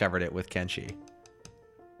that discovered it with Kenshi.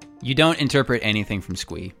 You don't interpret anything from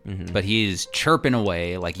Squee, Mhm. but he is chirping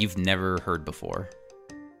away like you've never heard before.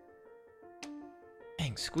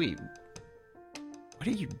 Dang, Squee, what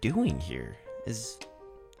are you doing here? Jeez,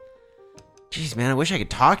 man, I wish I could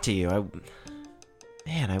talk to you.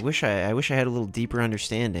 I wish I had a little deeper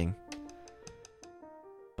understanding.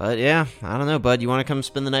 But yeah, I don't know, bud. You want to come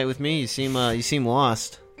spend the night with me? You seem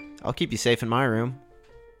lost. I'll keep you safe in my room.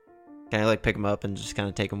 Can I pick him up and just kind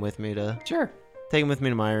of take him with me to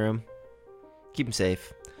my room? Keep him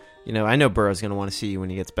safe. I know Burrow's gonna want to see you when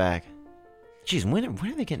he gets back. Jeez, when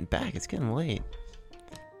are they getting back? It's getting late.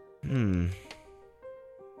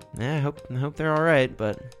 Yeah, I hope they're all right,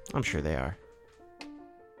 but I'm sure they are.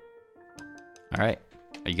 All right,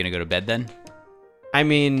 are you gonna go to bed then? I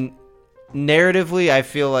mean, narratively, I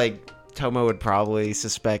feel like Tomo would probably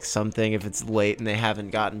suspect something if it's late and they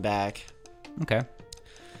haven't gotten back. Okay.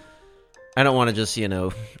 I don't want to just,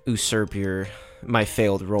 usurp my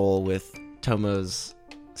failed role with Tomo's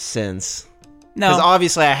sense. Because No.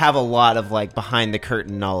 obviously I have a lot of, behind the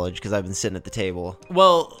curtain knowledge because I've been sitting at the table.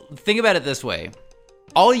 Well, think about it this way.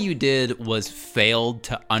 all you did was failed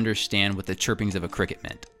to understand what the chirpings of a cricket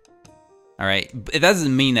meant. All right, it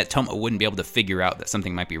doesn't mean that Tomo wouldn't be able to figure out that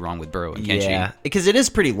something might be wrong with Burrow and Kenshi. Yeah, because it is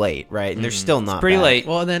pretty late, right? And they're still not Pretty back. late.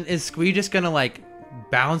 Well, then is Squee just gonna like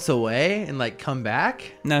bounce away and like come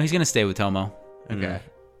back? No, he's gonna stay with Tomo. Okay.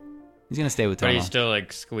 He's gonna stay with But Tomo. he's still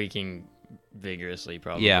like squeaking vigorously,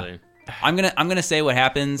 probably. Yeah. I'm gonna say what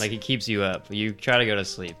happens. Like he keeps you up. You try to go to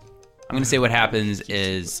sleep. I'm gonna say what happens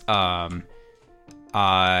is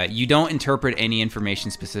you don't interpret any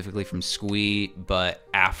information specifically from Squee, but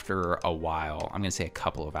after a while, I'm gonna say a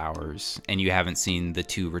couple of hours, and you haven't seen the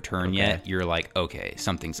two return yet, you're like, okay,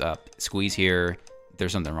 something's up. Squee's here.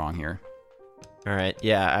 There's something wrong here. All right.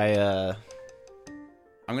 Yeah,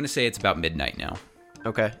 I'm gonna say it's about midnight now.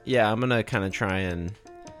 okay. Yeah, I'm gonna kind of try and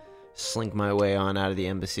slink my way on out of the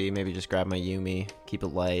embassy. Maybe just grab my Yumi, keep it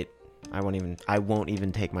light. I won't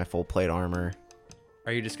even take my full plate armor.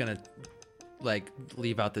 Are you just gonna like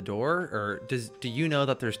leave out the door, or do you know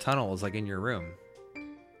that there's tunnels like in your room?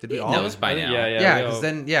 Did we all? knows by now. Yeah, because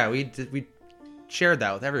then we shared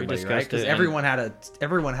that with everybody, right? discussed Because it,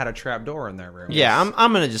 everyone had a trap door in their room. Yeah,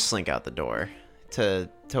 I'm gonna just slink out the door to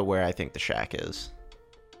where I think the shack is.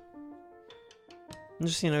 I'm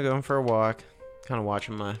just going for a walk, kind of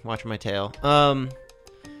watching my tail.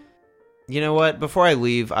 You know what? Before I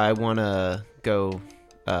leave, I wanna go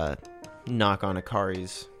knock on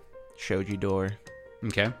Akari's shoji door.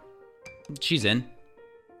 Okay. She's in.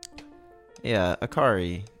 Yeah,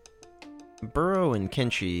 Akari, Burrow and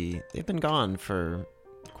Kenshi, they've been gone for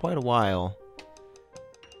quite a while.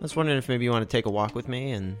 I was wondering if maybe you want to take a walk with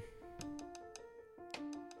me and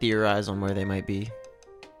theorize on where they might be.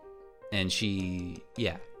 And she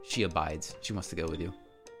abides. She wants to go with you.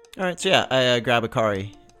 All right, so yeah, I grab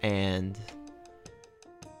Akari and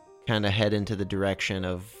kind of head into the direction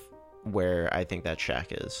of where I think that shack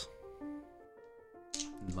is.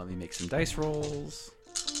 Let me make some dice rolls.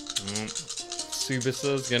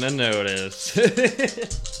 Subasa's gonna notice.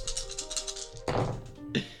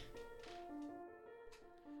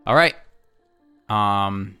 All right.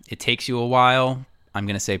 It takes you a while. I'm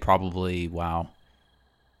gonna say probably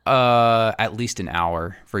at least an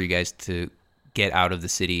hour for you guys to get out of the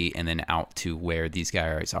city and then out to where these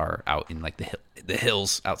guys are out in like the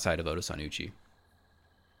hills outside of Otosanuchi.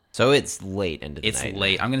 So it's late into the It's night.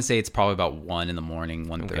 late. I'm gonna say it's probably about 1 in the morning,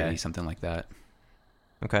 1:30, Okay. something like that.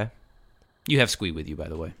 Okay. You have Squee with you, by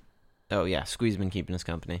the way. Oh yeah, Squee's been keeping us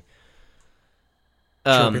company.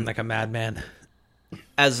 chirping like a madman.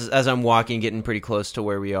 As I'm walking, getting pretty close to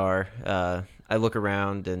where we are, I look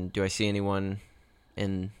around and do I see anyone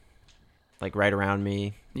in like right around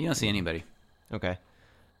me? You don't see anybody. Okay.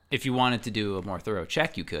 If you wanted to do a more thorough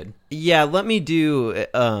check, you could. Yeah, let me do.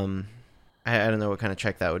 I don't know what kind of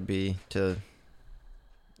check that would be to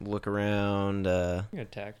look around.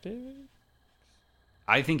 Tactic?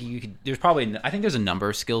 I think you could. I think there's a number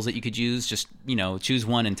of skills that you could use. Just choose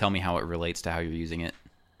one and tell me how it relates to how you're using it.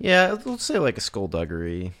 Yeah, let's say like a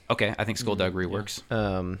skullduggery. Okay, I think skullduggery works.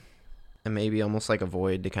 And maybe almost like a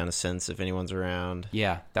void to kind of sense if anyone's around.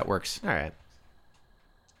 Yeah, that works. All right.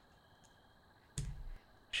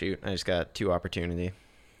 Shoot, I just got 2 opportunity.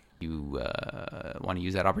 You want to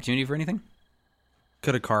use that opportunity for anything?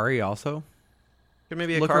 Could Akari also? Could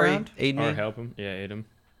maybe Look Akari around? aid me? Or help him? Yeah, aid him.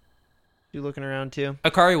 You looking around too?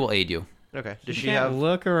 Akari will aid you. Okay. Does You she can't have?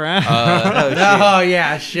 look around. Oh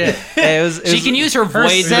yeah, shit. Hey, She can use her Her void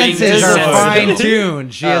ring senses to are sensitive. fine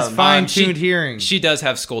tuned. She has Um, fine tuned hearing. She does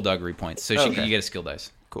have skullduggery points, so Okay. you get a skill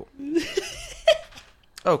dice. Cool.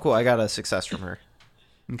 Oh, cool! I got a success from her.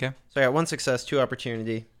 Okay. So I got 1 success, 2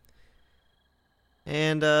 opportunity,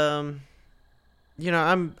 and I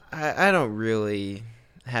don't really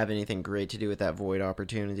have anything great to do with that void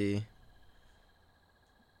opportunity.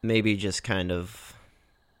 Maybe just kind of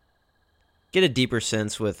get a deeper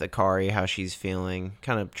sense with Akari, how she's feeling.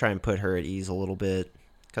 Kind of try and put her at ease a little bit,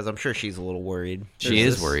 because I'm sure she's a little worried. She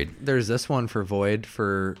is worried. There's this one for void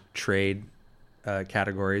for trade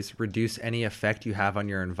categories. Reduce any effect you have on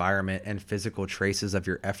your environment and physical traces of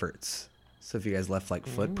your efforts. So if you guys left like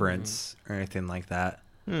footprints or anything like that.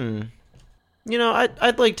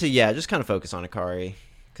 I'd like to, just kind of focus on Akari,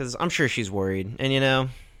 because I'm sure she's worried. And,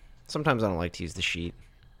 sometimes I don't like to use the sheet.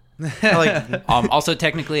 I like, Also,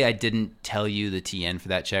 technically, I didn't tell you the TN for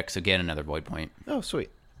that check, so get another void point. oh, sweet.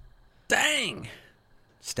 Dang.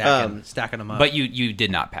 Stacking them up. But you did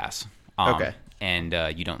not pass. Okay. And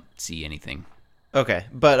you don't see anything. Okay,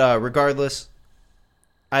 but regardless,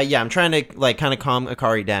 I'm trying to kind of calm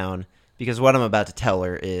Akari down, because what I'm about to tell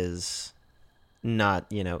her is not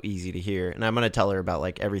easy to hear, and I'm going to tell her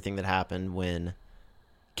about everything that happened when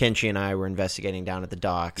Kenshi and I were investigating down at the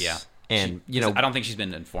docks. Yeah. And, you know, I don't think she's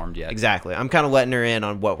been informed yet. exactly. I'm kind of letting her in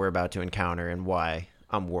on what we're about to encounter and why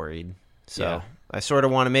I'm worried. So Yeah. I sort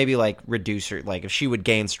of want to maybe like reduce her, like if she would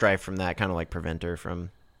gain strife from that, kind of like prevent her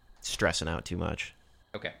from stressing out too much.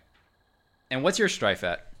 Okay. And what's your strife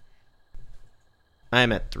at? I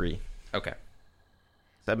am at 3. Okay.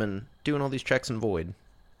 I've been doing all these checks in void.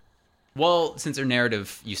 Well, since they're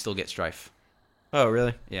narrative, you still get strife. Oh,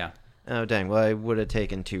 really? Yeah. Oh, dang. Well, I would have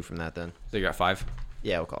taken 2 from that then. So you're at 5?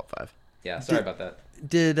 Yeah, we'll call it 5. Yeah, sorry about that.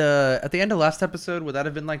 Did at the end of last episode, would that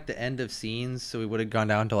have been like the end of scenes? So we would have gone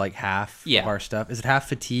down to like half Yeah. of our stuff. Is it half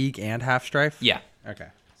fatigue and half strife? Yeah. Okay.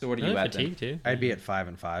 So what are Really you at fatigue then? too. I'd be at 5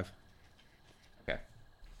 and 5. Okay.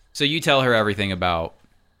 So you tell her everything about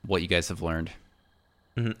what you guys have learned.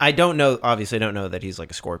 Mhm. I don't know, obviously, I don't know that he's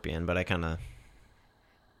like a scorpion, but I kind of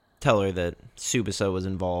tell her that Tsubasa was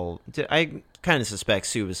involved. I kind of suspect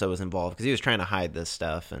Tsubasa was involved because he was trying to hide this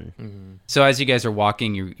stuff. And So as you guys are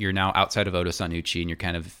walking, you're now outside of Oto Sanuchi, and you're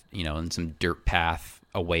kind of, in some dirt path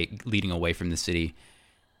leading away from the city.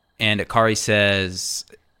 And Akari says,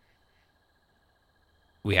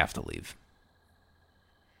 "We have to leave.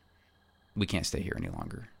 We can't stay here any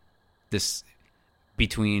longer. This,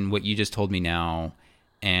 between what you just told me now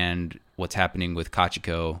and what's happening with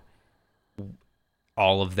Kachiko,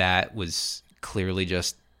 all of that was clearly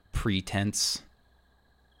just pretense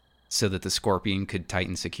so that the Scorpion could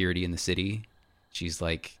tighten security in the city." She's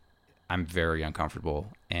like, "I'm very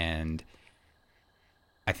uncomfortable, and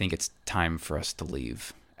I think it's time for us to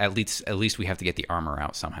leave. At least we have to get the armor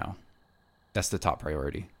out somehow. That's the top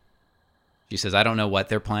priority." She says, "I don't know what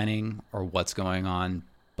they're planning or what's going on,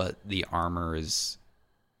 but the armor is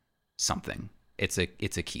something. It's a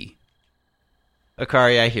key."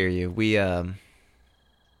 Akari, I hear you. We,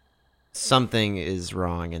 something is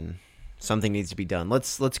wrong and something needs to be done.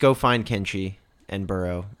 Let's go find Kenshi and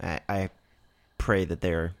Burrow. I pray that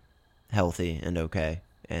they're healthy and okay,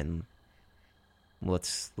 and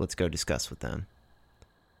let's go discuss with them.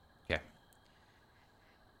 Okay.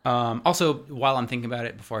 Also, while I'm thinking about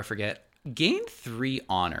it, before I forget, gain 3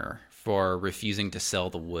 honor for refusing to sell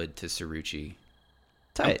the wood to Saruchi.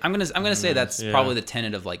 Tight. I'm gonna say that's Yeah. probably the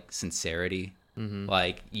tenet of like sincerity.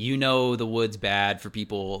 Like, the wood's bad for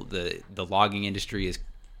people. The logging industry is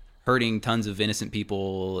hurting tons of innocent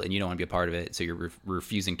people, and you don't want to be a part of it. So you're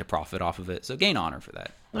refusing to profit off of it. So gain honor for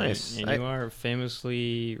that. Nice. And you are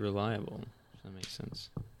famously reliable. If that makes sense.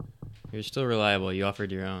 You're still reliable. You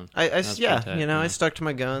offered your own. That's Yeah, pretty tight, I stuck to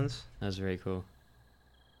my guns, That's very cool.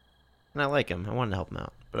 and I like him. I wanted to help him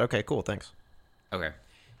out. But okay, cool, thanks. Okay.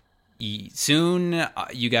 Soon,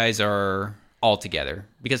 you guys are all together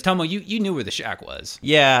because Tomo, you knew where the shack was.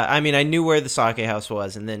 Yeah, I mean, I knew where the sake house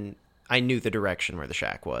was, and then I knew the direction where the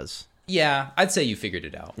shack was. Yeah, I'd say you figured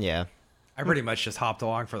it out. Yeah. I pretty much just hopped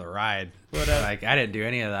along for the ride. Like I didn't do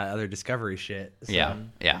any of that other discovery shit. So.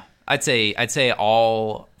 Yeah. I'd say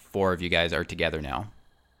all 4 of you guys are together now.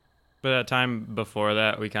 But that time before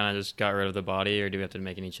that, we kind of just got rid of the body, or do we have to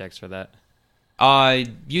make any checks for that?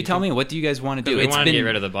 You tell me, what do you guys want to do? We wanted to get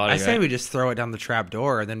rid of the body. I say right? we just throw it down the trap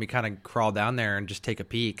door, and then we kind of crawl down there and just take a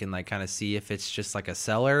peek and like kind of see if it's just like a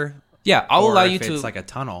cellar. Yeah, I'll or allow if you to. It's like a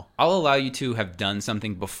tunnel. I'll allow you to have done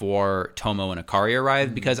something before Tomo and Akari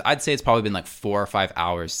arrived because I'd say it's probably been like 4 or 5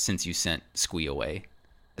 hours since you sent Squee away.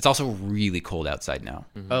 It's also really cold outside now.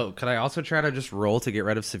 Oh, could I also try to just roll to get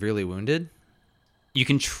rid of severely wounded? You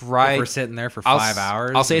can try. If we're sitting there for I'll 5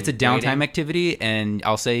 hours. I'll say it's a and downtime waiting? activity, and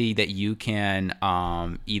I'll say that you can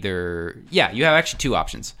either. Yeah, you have actually 2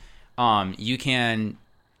 options. You can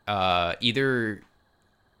either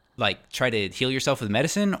like try to heal yourself with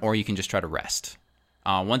medicine, or you can just try to rest.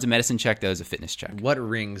 One's a medicine check, the other's a fitness check. What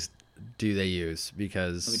rings do they use?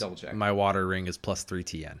 Because Let me double check. my water ring is plus 3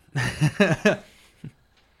 TN.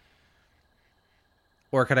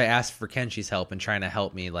 Or could I ask for Kenshi's help in trying to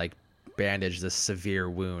help me like bandage this severe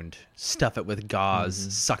wound, stuff it with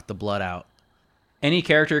gauze, suck the blood out? Any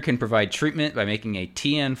character can provide treatment by making a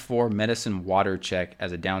TN4 medicine water check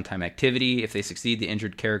as a downtime activity. If they succeed, the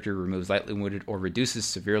injured character removes lightly wounded or reduces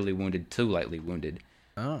severely wounded to lightly wounded.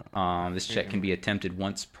 Oh. This check can be attempted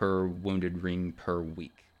once per wounded ring per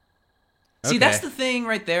week. Okay. See, that's the thing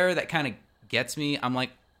right there that kind of gets me. I'm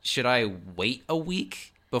like, should I wait a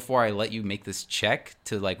week before I let you make this check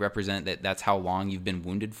to like represent that that's how long you've been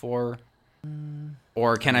wounded for?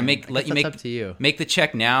 Or can I let you that's up to you. make the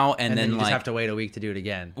check now and then you like just have to wait a week to do it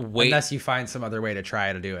again. Wait. Unless you find some other way to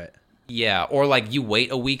try to do it. Yeah, or like you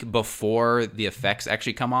wait a week before the effects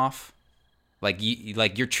actually come off. Like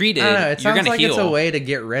you're treated, I don't know. It you're sounds gonna like heal. it's a way to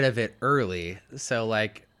get rid of it early. So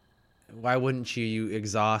like, why wouldn't you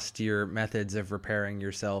exhaust your methods of repairing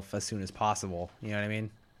yourself as soon as possible? You know what I mean?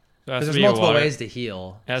 So it has to There's be a multiple water- ways to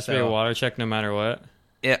heal. It has to be a water check no matter what.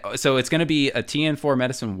 So it's going to be a TN4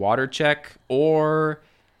 medicine water check, or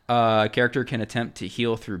a character can attempt to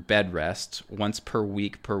heal through bed rest. Once per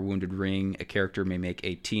week per wounded ring, a character may make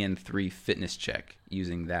a TN3 fitness check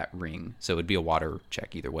using that ring. So it would be a water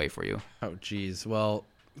check either way for you. Oh, geez. Well,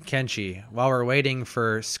 Kenshi, while we're waiting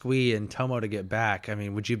for Squee and Tomo to get back, I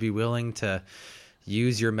mean, would you be willing to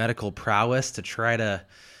use your medical prowess to try to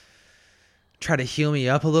heal me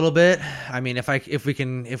up a little bit? I mean, if we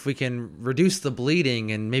can reduce the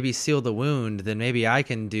bleeding and maybe seal the wound, then maybe I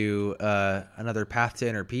can do another path to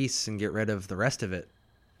inner peace and get rid of the rest of it.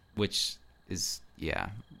 Which is,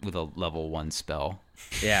 with a level 1 spell.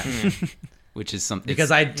 Yeah. Which is something.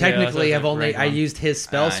 Because I technically that's have only right I one. used his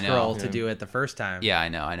spell I know. scroll to do it the first time. Yeah, I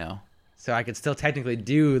know. So I could still technically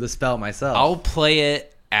do the spell myself. I'll play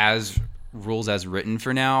it as rules as written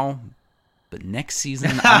for now, but next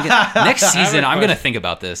season I'm gonna think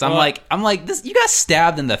about this. I'm like this. You got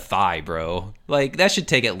stabbed in the thigh, bro. Like that should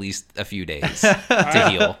take at least a few days to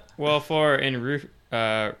heal. Well,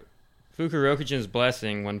 Fukurokujin's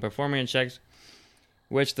blessing, when performing checks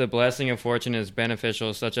which the blessing of fortune is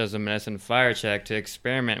beneficial, such as a medicine fire check, to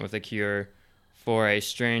experiment with a cure for a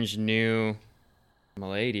strange new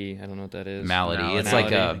malady. I don't know what that is. Malady. It's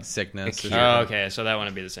Malady. like a sickness. a cure. Oh, okay, so that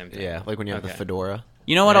wouldn't be the same thing. Yeah, like when you have the Okay. fedora.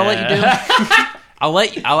 You know what? I'll let you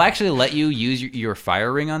do. I'll actually let you use your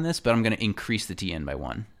fire ring on this, but I'm gonna increase the TN by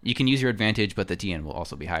 1. You can use your advantage, but the TN will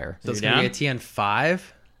also be higher. So it's You going to down? be a TN5?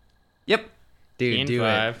 Yep. Dude, do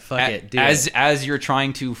TN5. it. Fuck it. Do as it. as you're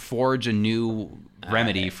trying to forge a new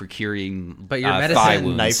remedy for curing But your thigh medicine,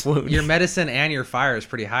 wounds. Knife wound. your medicine and your fire is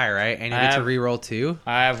pretty high, right? And you get to have- reroll 2?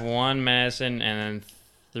 I have 1 medicine and then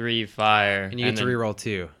 3 fire. And you get to then, reroll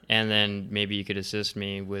 2. And then maybe you could assist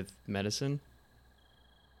me with medicine.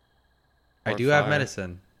 I Or do have fire.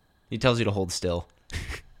 medicine. He tells you to hold still.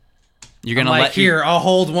 You're I'm gonna like, let your- here, I'll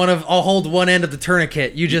hold one end of the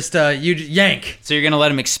tourniquet. You just yank. So you're gonna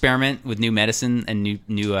let him experiment with new medicine and new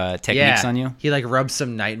techniques on you? He like rubs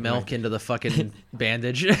some night milk into the fucking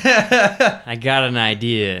bandage. I got an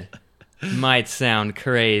idea. Might sound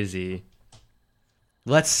crazy.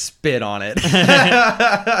 Let's spit on it.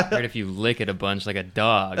 Right if you lick it a bunch like a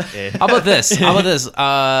dog. How about this?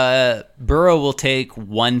 Burrow will take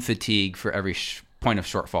 1 fatigue for every point of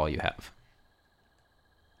shortfall you have.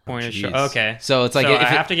 Point of jeez. okay. So it's like so if I it-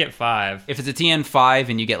 have to get 5. If it's a TN5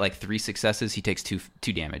 and you get like 3 successes, he takes 2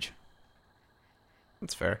 damage.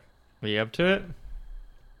 That's fair. Are you up to it?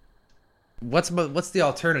 What's the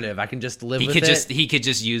alternative? I can just live He with could it. he could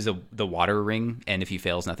just use the water ring, and if he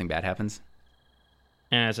fails, nothing bad happens.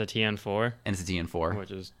 And it's a TN4, And it's a TN4. which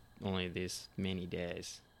is only these many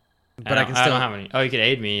days. But I can still- don't have any. Oh, you could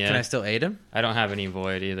aid me. Yeah. Can I still aid him? I don't have any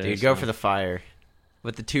void either. Dude, go so- for the fire.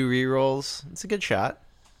 With the 2 rerolls, it's a good shot.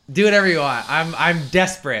 Do whatever you want. I'm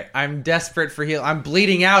desperate. I'm desperate for heal. I'm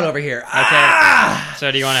bleeding out over here. Okay.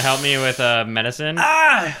 So do you want to help me with medicine?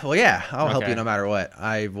 Well, yeah, I'll help Okay. you no matter what.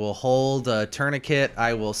 I will hold a tourniquet.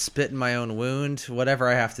 I will spit in my own wound. Whatever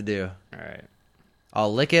I have to do. All right.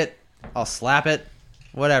 I'll lick it. I'll slap it.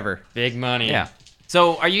 Whatever. Big money. Yeah.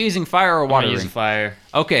 So are you using fire or I'm water gonna ring? use fire.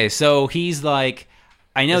 Okay, so he's like,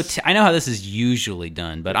 I know how this is usually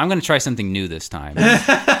done, but I'm going to try something new this time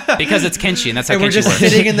because it's Kenshi, and that's how And we're Kenshi just works.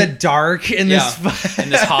 sitting in the dark in this in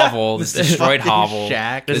this hovel, this destroyed fucking hovel.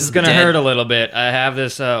 shack. This This is is gonna dead. hurt a little bit. I have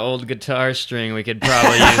this old guitar string we could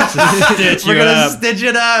probably use to stitch We're you gonna up. stitch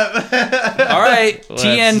it up. All right, Let's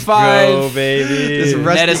TN5. go, baby. This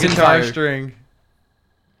rusty Medicine guitar fire. string.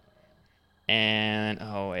 And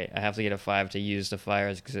oh wait, I have to get a 5 to use the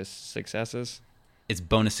fire successes. It's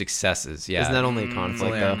bonus successes. Yeah. Isn't that only a It's conflict,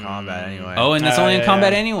 only though? on combat anyway. Oh, and that's only in yeah,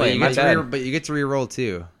 combat yeah. anyway. but My bad. you get to reroll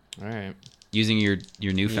too. All right. Using your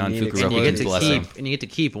newfound You need And you Fukuroku's get to blessing. keep you get to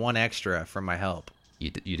keep 1 extra from my help. You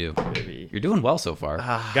do. Baby. You're doing well so far.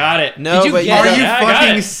 Got it. No, Did you but get you it? don't- Yeah, I got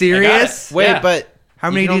fucking it. serious? Wait, Yeah. but How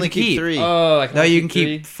you many can do you only keep? keep 3. Oh, I can No, only you can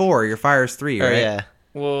three? keep 4. Your fire's 3, Oh, right? yeah.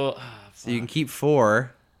 Well, So you can keep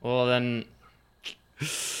 4. well then.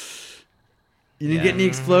 You didn't get any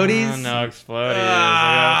explodies? No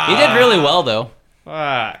explodies. He did really well though.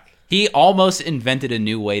 Fuck. He almost invented a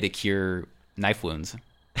new way to cure knife wounds.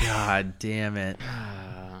 God damn it.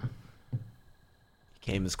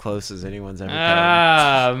 Came as close as anyone's ever come.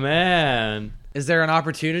 Ah man. Is there an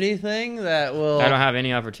opportunity thing that will I don't have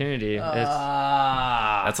any opportunity. It's,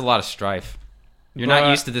 That's a lot of strife. You're But- not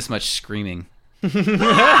used to this much screaming.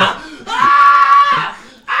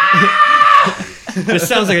 this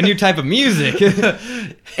sounds like a new type of music.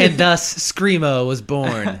 and thus Screamo was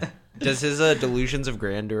born. Does his delusions of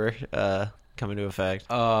grandeur come come into effect?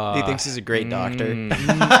 Uh, He thinks he's a great doctor.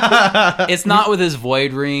 It's not with his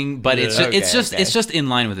void ring, but it's Okay, it's just in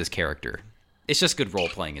line with his character. It's just good role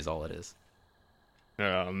playing, is all it is.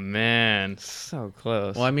 Oh man, so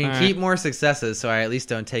close. Well, I mean, All keep right. more successes so I at least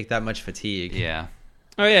don't take that much fatigue. Yeah.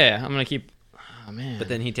 Oh yeah, I'm gonna keep. Oh man. But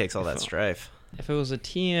then he takes all that strife. if it was a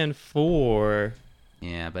TN4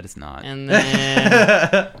 Yeah, but it's not. and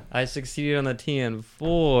then I succeeded on the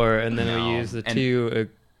TN4 and then No. we used the And- two.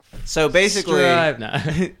 So basically, Strive. Nah.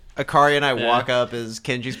 Akari and I Yeah. walk up as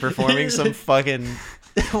Kenji's performing some fucking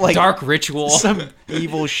like Dark ritual. some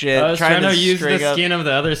evil shit. I was trying to use string the up- skin of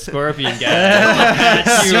the other scorpion guy.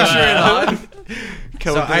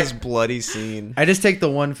 Come So up with I- this bloody scene. I just take the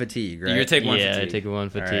one fatigue, right? You take one yeah, fatigue. I take one All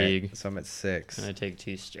right, fatigue. so I'm at 6. And I take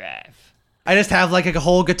 2 strive. I just have like a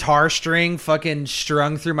whole guitar string fucking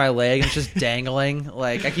strung through my leg and it's just dangling.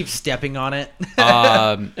 Like I keep stepping on it.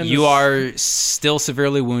 You are still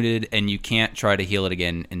severely wounded, and you can't try to heal it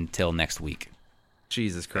again until next week.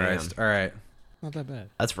 Jesus Christ. All right. Not that bad.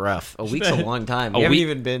 That's rough. A week's a long time. A We haven't week-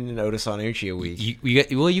 even been in Otis Onuchi a week.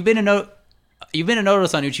 You've been in Otis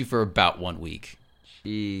Onuchi for about 1 week.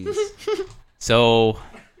 Jeez. So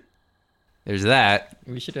there's that.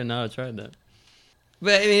 We should have not tried that.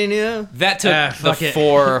 But I mean, yeah. That took the fuck it.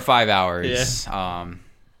 4 or 5 hours that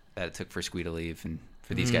it took for Squee to leave and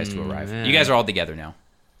for these guys to arrive. man. You guys are all together now.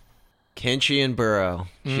 Kenshi and Burrow.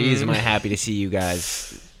 Jeez, am I happy to see you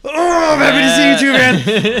guys. Oh, I'm happy to see you too, man.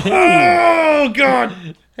 Oh God.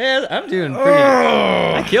 Hey, I'm doing pretty.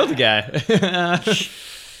 I killed a guy.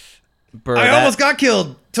 Burr, I almost got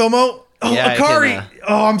killed, Tomo. Oh, Yeah, I Akari. can,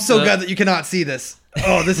 Oh, I'm so glad that you cannot see this.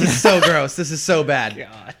 Oh, this is so gross. This is so bad.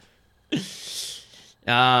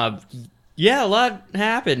 Yeah, a lot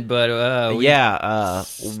happened, but we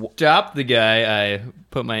stopped the guy.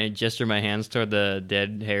 I gesture my hands toward the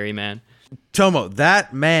dead hairy man. Tomo,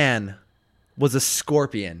 that man was a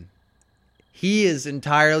scorpion. He is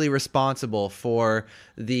entirely responsible for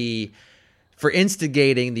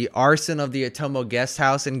instigating the arson of the Atomo guest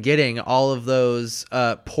house and getting all of those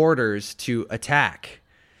porters to attack.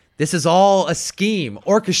 This is all a scheme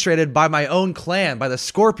orchestrated by my own clan, by the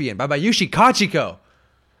Scorpion, by Mayushi Kachiko.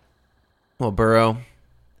 Well, Burrow,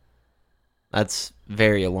 that's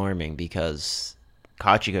very alarming because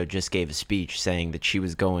Kachiko just gave a speech saying that she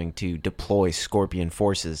was going to deploy Scorpion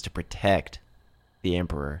forces to protect the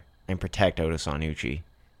Emperor and protect Otis Onuchi.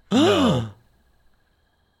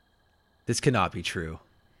 This cannot be true.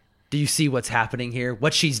 Do you see what's happening here?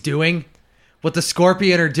 What she's doing? What the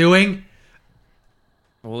Scorpion are doing?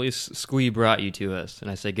 Well, at least Squee brought you to us,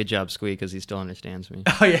 and I say, "Good job, Squee," because he still understands me.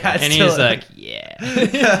 Oh yeah, it's And still- he's like, "Yeah."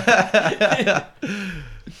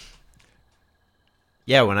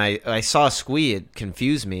 Yeah, when I saw Squee, it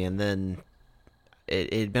confused me, and then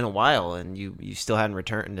it had been a while, and you still hadn't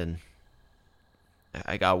returned, and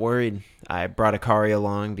I got worried. I brought Akari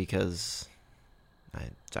along because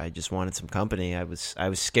I just wanted some company. I was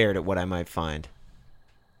scared at what I might find.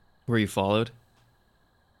 Were you followed?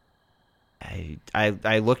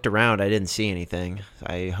 I looked around. I didn't see anything.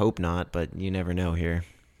 I hope not, but you never know here.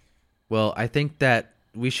 Well, I think that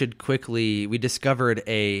we discovered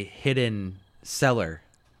a hidden cellar,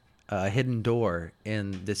 a hidden door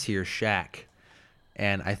in this here shack.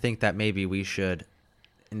 And I think that maybe we should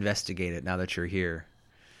investigate it now that you're here.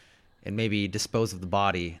 And maybe dispose of the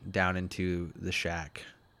body down into the shack.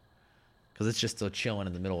 Because it's just still chilling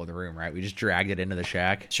in the middle of the room, right? We just dragged it into the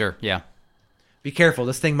shack. Sure, yeah. Be careful,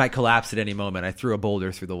 this thing might collapse at any moment. I threw a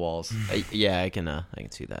boulder through the walls. Yeah, I can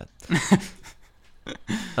see that.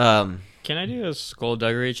 Can I do a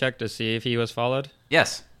skullduggery check to see if he was followed?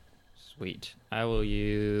 Yes. Sweet. I'll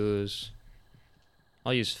use.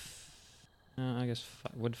 I guess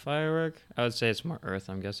would firework. I would say it's more earth.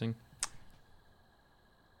 I'm guessing.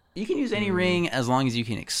 You can use any ring as long as you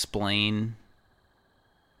can explain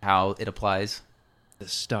how it applies. The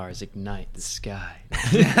stars ignite the sky.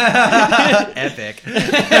 Epic.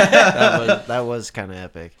 that was kind of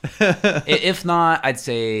epic. If not, I'd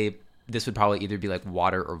say this would probably either be like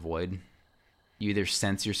water or void. You either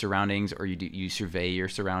sense your surroundings or you survey your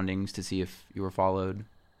surroundings to see if you were followed.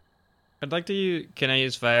 I'd like to use. Can I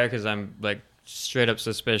use fire? Because I'm like straight up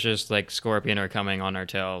suspicious. Like Scorpion are coming on our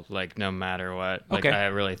tail. Like no matter what. Like Okay. I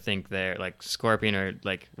really think they're like Scorpion are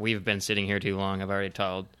like we've been sitting here too long. I've already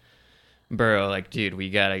told Burrow like, dude, we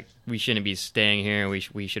shouldn't be staying here.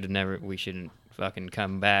 We shouldn't fucking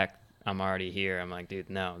come back. I'm already here. I'm like, dude,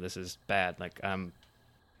 no, this is bad. Like I'm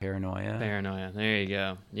Paranoia. paranoia. There you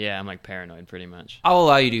go. Yeah, I'm like paranoid pretty much. I'll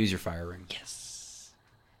allow you to use your fire ring. Yes.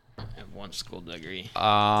 I have one skullduggery.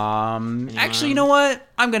 Actually, you know what?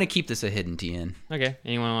 I'm gonna keep this a hidden TN. Okay.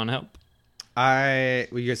 Anyone want to help?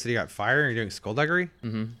 You guys said you got fire and you're doing skullduggery?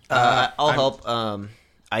 I'll help.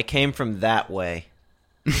 I came from that way.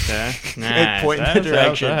 Okay. It Nice. point in That the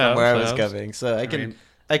helps, direction that from helps, where I that was helps. coming, so I can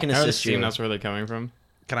I would assist assume you. that's where they're coming from.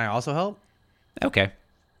 Can I also help? Okay.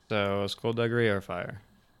 So, skullduggery or fire?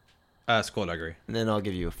 Skullduggery. And then I'll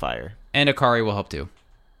give you a fire. And Akari will help too.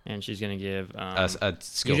 And she's going to give... A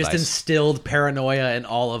skill You just dice. instilled paranoia in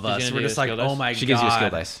all of She's us. gonna We're do a just like, skill dice? oh my god. She gives you a skill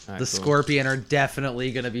dice. Alright, The cool. Scorpion are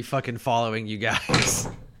definitely going to be fucking following you guys.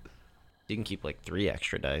 You can keep like 3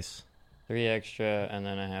 extra dice. 3 extra, and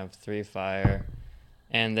then I have 3 fire.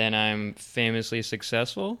 And then I'm famously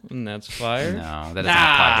successful, and that's fire. No, that doesn't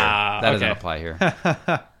apply here. That doesn't okay.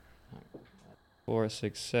 apply here. 4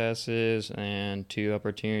 successes, and 2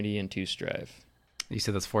 opportunity, and 2 strife. You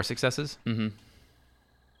said that's 4 successes? Mm-hmm.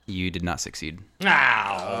 You did not succeed.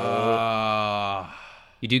 Ow!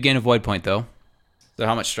 You do gain a void point, though. So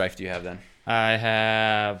how much strife do you have then? I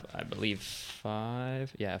have, I believe,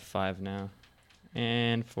 5. Yeah, 5 now.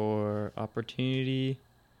 And for opportunity,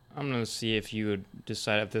 I'm going to see if you would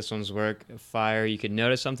decide if this one's work. Fire, you could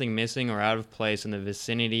notice something missing or out of place in the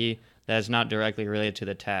vicinity that is not directly related to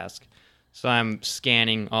the task. So I'm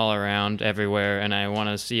scanning all around everywhere, and I want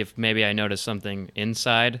to see if maybe I notice something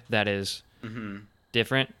inside that is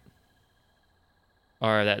different,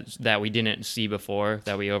 or that we didn't see before,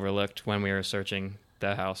 that we overlooked when we were searching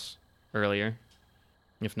the house earlier.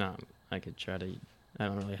 If not, I could try to... I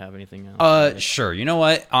don't really have anything else. Sure. You know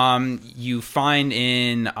what? You find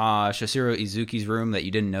in Shosuro Izuki's room that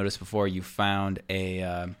you didn't notice before. You found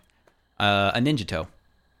a ninja toe, which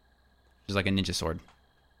is like a ninja sword.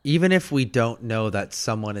 Even if we don't know that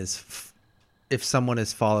someone is, if someone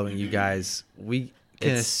is following you guys, we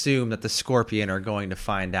can assume that the Scorpion are going to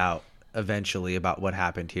find out eventually about what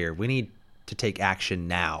happened here. We need to take action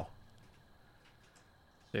now.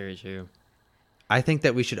 Very true. I think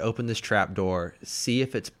that we should open this trap door, see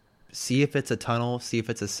if it's a tunnel, see if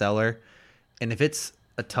it's a cellar, and if it's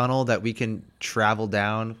a tunnel that we can travel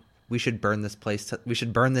down, we should burn this place. We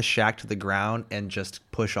should burn this shack to the ground and just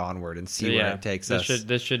push onward and see where it takes us.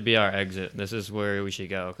 This should be our exit. This is where we should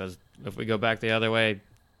go, because if we go back the other way,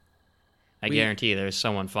 I guarantee there's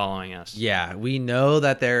someone following us. Yeah, we know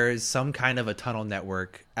that there is some kind of a tunnel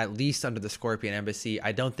network, at least under the Scorpion Embassy.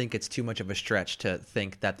 I don't think it's too much of a stretch to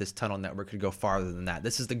think that this tunnel network could go farther than that.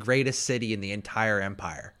 This is the greatest city in the entire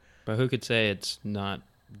empire. But who could say it's not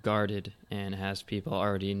guarded and has people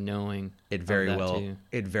already knowing? It very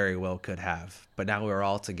well could have. But now we're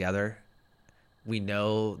all together. We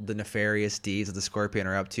know the nefarious deeds that the Scorpion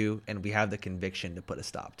are up to, and we have the conviction to put a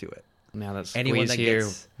stop to it. Now that Anyone Squeeze that here,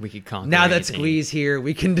 gets- we could conquer Now that anything. Squeeze here,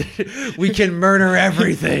 we can murder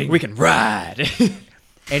everything. We can ride.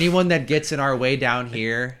 Anyone that gets in our way down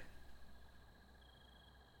here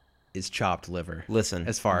is chopped liver. Listen,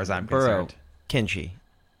 As far as I'm Burrow, concerned. Kenshi,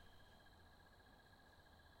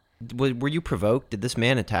 were you provoked? Did this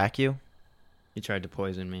man attack you? He tried to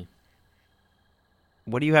poison me.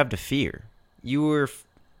 What do you have to fear? You were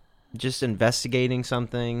just investigating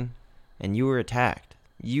something, and you were attacked.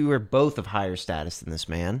 You were both of higher status than this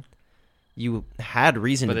man. You had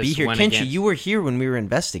reason But to be this here. went Kenshi, against- you were here when we were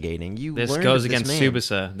investigating. You This learned goes of this against man.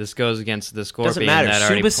 Subasa. This goes against the Scorpion matter. that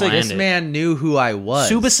already Subasa- planned This it. man knew who I was.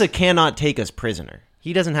 Subasa cannot take us prisoner.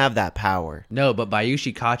 He doesn't have that power. No, but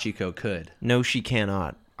Bayushi Kachiko could. No, she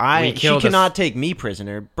cannot. We She killed cannot take me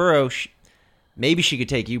prisoner. Burrow, maybe she could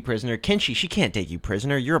take you prisoner. Kenshi, she can't take you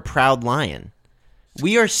prisoner. You're a proud lion.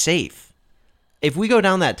 We are safe. If we go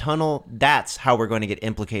down that tunnel, that's how we're going to get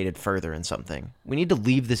implicated further in something. We need to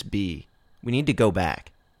leave this be. We need to go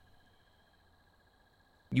back.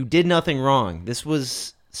 You did nothing wrong. This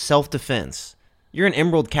was self-defense. You're an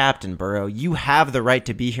Emerald Captain, Burrow. You have the right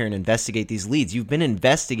to be here and investigate these leads. You've been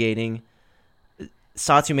investigating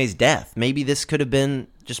Satsume's death. Maybe this could have been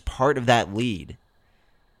just part of that lead.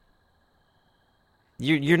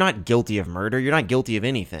 You're not guilty of murder. You're not guilty of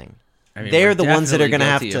anything. I mean, They're we're the ones that are going to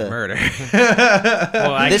have definitely to. guilty of murder.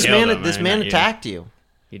 Well, I This killed man, him, this not man you. attacked you,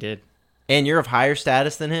 He did. and you're of higher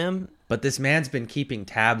status than him. But this man's been keeping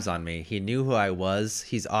tabs on me. He knew who I was.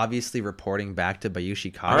 He's obviously reporting back to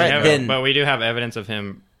Bayushi Kachiko. All right, then- But we do have evidence of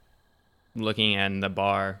him looking in the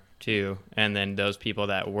bar too, and then those people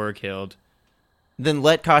that were killed. Then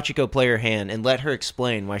let Kachiko play her hand and let her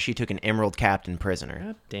explain why she took an Emerald Captain prisoner.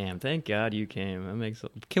 God damn! Thank God you came. That makes.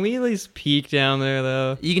 Can we at least peek down there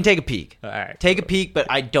though? You can take a peek. All right. Take a peek, but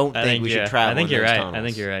I don't I think think we yeah. should travel. I think in you're those right. I tunnels.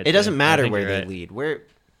 think you're right, It doesn't too. I matter think where you're they right. lead.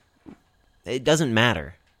 It doesn't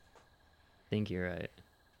matter. I think you're right.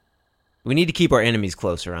 We need to keep our enemies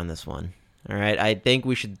closer on this one. All right. I think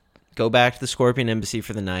we should go back to the Scorpion Embassy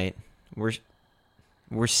for the night.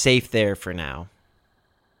 We're safe there for now.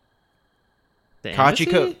 The embassy?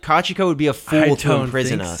 Kachiko would be a I fool to don't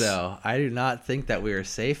imprison think us. so. I do not think that we are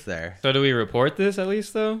safe there. So do we report this at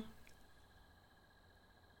least though?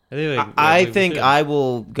 I think I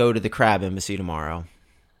will go to the Crab Embassy tomorrow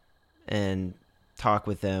and talk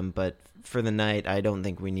with them, but for the night, I don't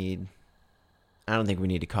think we need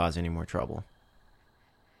to cause any more trouble.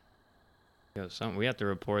 We have to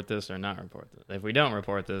report this or not report this. If we don't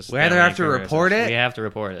report this, We then either have to embarrass report us. it We have to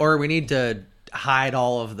report it. Or we need to hide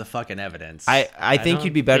all of the fucking evidence. I think don't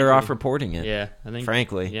you'd be better think off we- reporting it. yeah, I think.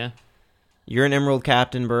 Frankly. Yeah. You're an Emerald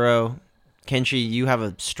Captain, Burrow. Kenshi, you have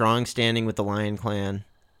a strong standing with the Lion Clan.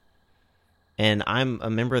 And I'm a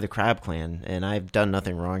member of the Crab Clan, and I've done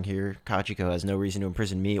nothing wrong here. Kachiko has no reason to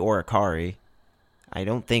imprison me or Akari. I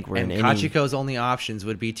don't think we're and in any... Kachiko's only options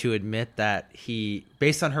would be to admit that he,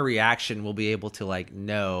 based on her reaction, will be able to like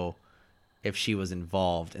know if she was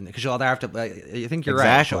involved, and because she'll either have to. I think you're right.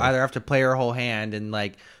 Exactly. She'll either have to play her whole hand and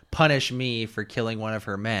like punish me for killing one of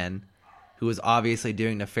her men, who was obviously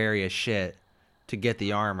doing nefarious shit to get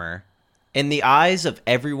the armor. In the eyes of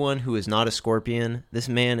everyone who is not a Scorpion, this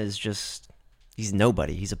man is just... He's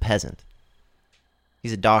nobody. He's a peasant.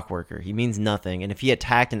 He's a dock worker. He means nothing. And if he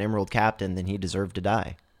attacked an Emerald Captain, then he deserved to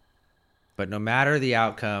die. But no matter the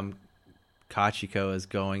outcome, Kachiko is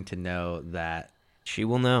going to know that She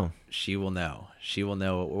will know. she will know. She will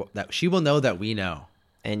know that we know.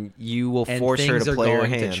 And you will And force her things to are play her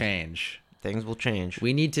going hand. to change. Things will change.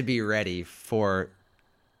 We need to be ready for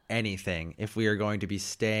anything if we are going to be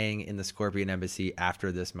staying in the Scorpion Embassy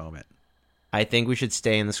after this moment. I think we should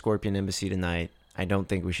stay in the Scorpion Embassy tonight. I don't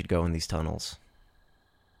think we should go in these tunnels.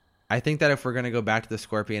 I think that if we're going to go back to the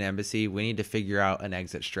Scorpion Embassy, we need to figure out an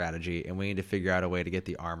exit strategy, and we need to figure out a way to get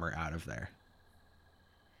the armor out of there.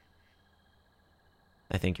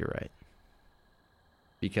 I think you're right.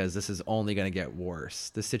 Because this is only going to get worse.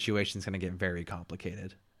 The situation's going to get very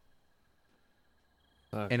complicated.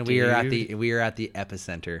 Fuck, And we are at dude. the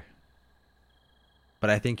epicenter. But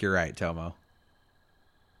I think you're right, Tomo.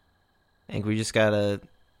 I think we just gotta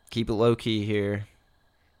keep it low key here.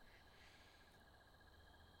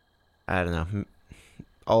 I don't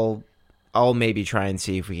know. I'll maybe try and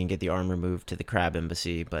see if we can get the armor moved to the Crab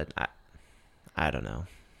Embassy, but I don't know.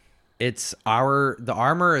 The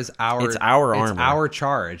armor is our It's our It's armor. our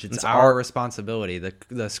charge. It's It's our our- responsibility.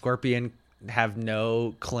 The Scorpion have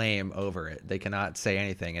no claim over it. They cannot say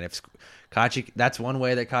anything. And if that's one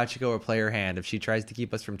way that Kachiko will play her hand. If she tries to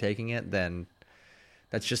keep us from taking it, then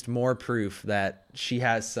that's just more proof that she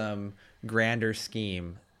has some grander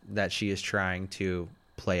scheme that she is trying to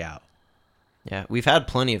play out. Yeah, we've had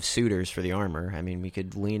plenty of suitors for the armor. I mean, we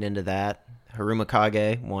could lean into that. Haruma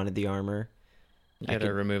Kage wanted the armor. You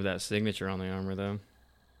gotta remove that signature on the armber though.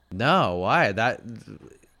 No, why? I that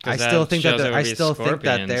still think that shows it would I be still think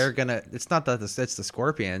that Scorpions. they're gonna. It's not that it's the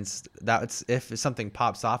Scorpions. That's if something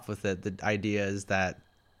pops off with it. The idea is that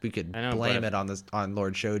we could I know, blame but it on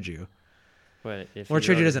Lord Shoju. But if Lord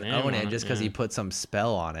you wrote Shoju his doesn't name own on it just because yeah. he put some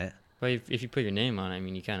spell on it. But if you put your name on it, I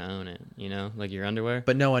mean, you kind of own it. You know, like your underwear.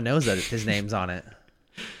 But no one knows that his name's on it.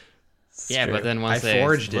 Yeah, but then once I they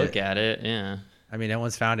forged look it. at it, yeah. I mean, no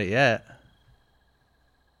one's found it yet.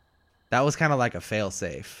 That was kind of like a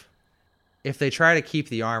failsafe. If they try to keep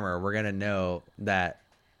the armor, we're gonna know that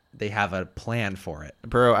they have a plan for it.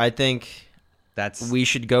 Bro, I think That's we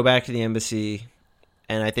should go back to the embassy,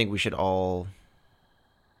 and I think we should all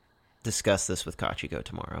discuss this with Kachiko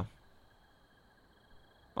tomorrow.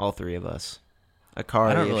 All three of us. Akari,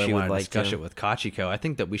 I don't if really she want would to like discuss to. it with Kachiko. I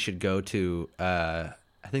think that we should go to.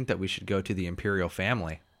 I think that we should go to the Imperial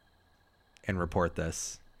family and report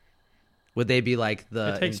this. Would they be like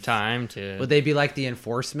the? It takes time to. Would they be like the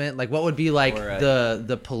enforcement? Like, what would be like Or,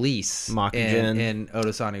 the police Makujin. in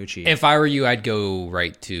Otosanuchi? If I were you, I'd go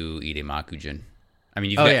right to Ide Makujin. I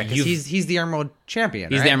mean, oh yeah, because he's the Emerald Champion.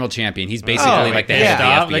 he's right? the Emerald Champion. He's basically Oh, like the yeah.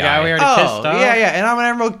 head of the FBI. The guy we already pissed Oh off. yeah, and I'm an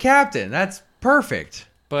Emerald Captain. That's perfect.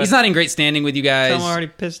 But He's not in great standing with you guys. Tomo already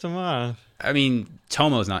pissed him off. I mean,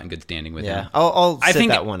 Tomo's not in good standing with Yeah, him. I'll I sit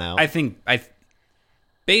think that one out. I think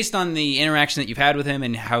based on the interaction that you've had with him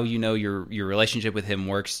and how you know your relationship with him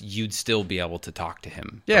works, you'd still be able to talk to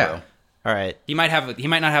him. Yeah. Bro. All right. He might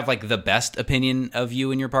not have like the best opinion of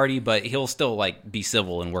you and your party, but he'll still like be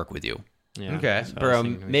civil and work with you. Yeah, Okay. that's what I was Bro,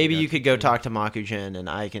 thinking we maybe you to could go talk to Makujin, and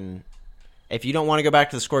I can... If you don't want to go back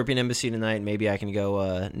to the Scorpion Embassy tonight, maybe I can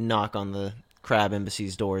go knock on the Crab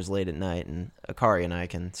Embassy's doors late at night, and Akari and I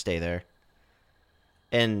can stay there.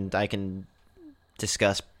 And I can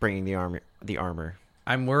discuss bringing the armor.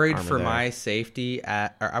 I'm worried Armor for there. my safety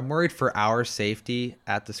I'm worried for our safety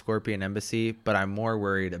at the Scorpion Embassy, but I'm more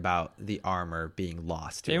worried about the armor being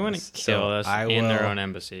lost. They to want us. to kill So us I in their will- own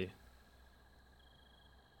embassy.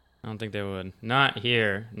 I don't think they would. Not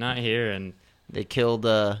here. Not here. And They killed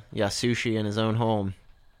Yasushi in his own home.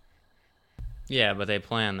 yeah, but they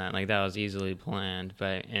planned that. Like, that was easily planned,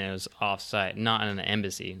 and it was off-site, not in an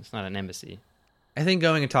embassy. It's not an embassy. I think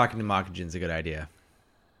going and talking to Makujin's a good idea.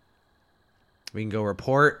 We can go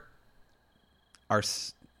report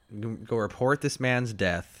this man's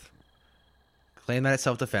death. Claim that it's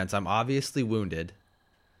self-defense. I'm obviously wounded.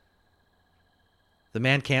 The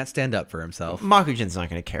man can't stand up for himself. Makujin's not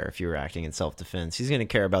going to care if you were acting in self-defense. He's going to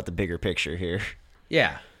care about the bigger picture here.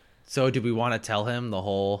 Yeah. So do we want to tell him the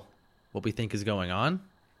whole what we think is going on?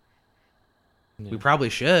 Yeah. We probably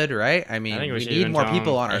should, right? I mean, I think we we should need even more tell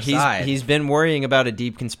people him. on our side. He's been worrying about a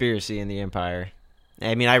deep conspiracy in the Empire.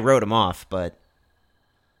 I mean, I wrote him off, but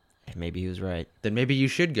maybe he was right. Then maybe you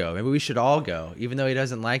should go. Maybe we should all go, even though he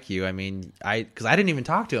doesn't like you. I mean, because I didn't even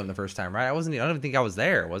talk to him the first time, right? I don't even think I was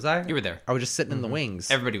there, was I? You were there. I was just sitting in the wings.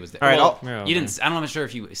 Everybody was there. All right, Well, I'll- you didn't. I'm not sure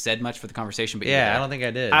if you said much for the conversation, but you were Yeah, there. I don't think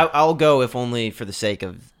I did. I'll go if only for the sake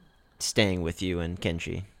of staying with you and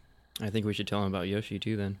Kenshi. I think we should tell him about Yoshi,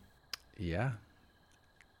 too, then. Yeah.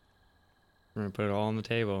 We're going to put it all on the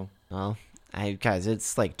table. Well, guys,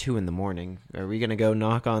 it's like 2 a.m. Are we gonna go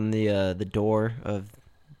knock on the door of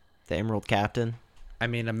the Emerald Captain? I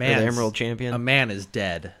mean, Or the Emerald Champion? A man is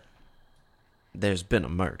dead. There's been a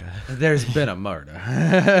murder. There's been a murder.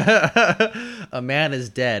 A man is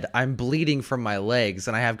dead. I'm bleeding from my legs,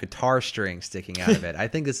 and I have guitar strings sticking out of it. I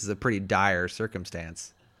think this is a pretty dire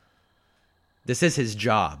circumstance. This is his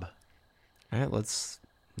job. All right, let's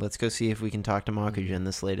go see if we can talk to Makujin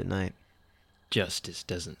this late at night. Justice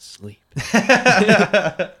doesn't sleep.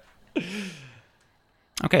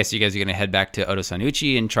 Okay, so you guys are going to head back to Oto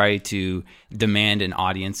Sanuchi and try to demand an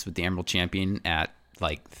audience with the Emerald Champion at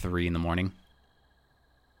like 3 a.m.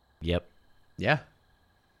 Yep. Yeah. I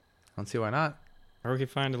don't see why not. Or we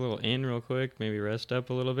could find a little inn real quick, maybe rest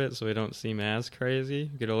up a little bit so we don't seem as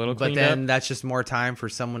crazy. Get a little But cleaned then up. that's just more time for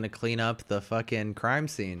someone to clean up the fucking crime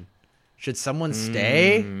scene. Should someone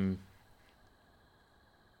stay?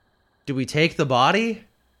 Do we take the body?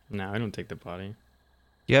 No, I don't take the body.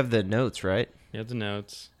 You have the notes, right? You have the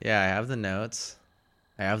notes. Yeah, I have the notes.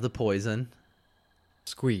 I have the poison.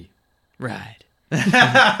 Squee. Ride.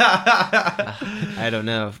 I don't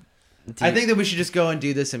know. I think that we should just go and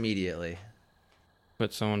do this immediately.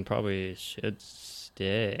 But someone probably should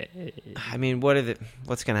stay. I mean,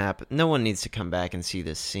 what's going to happen? No one needs to come back and see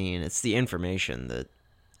this scene. It's the information that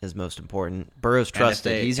is most important. Burroughs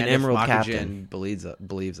trusted. He's an Emerald Captain. Believes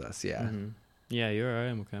us, yeah. Mm-hmm. Yeah, you're our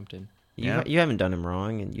Emerald Captain. You haven't done him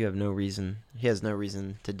wrong, and you have no reason. He has no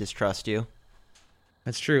reason to distrust you.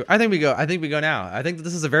 That's true. I think we go now. I think that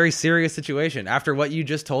this is a very serious situation. After what you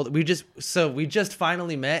just told, we just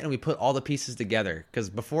finally met and we put all the pieces together.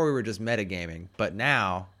 Because before we were just metagaming, but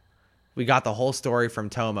now we got the whole story from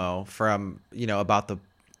Tomo, about the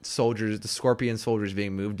soldiers, the Scorpion soldiers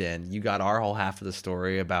being moved in. You got our whole half of the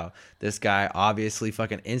story about this guy obviously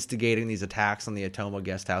fucking instigating these attacks on the Atomo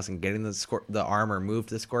guest house and getting the armor moved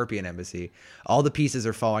to the Scorpion embassy. All the pieces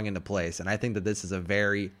are falling into place, and I think that this is a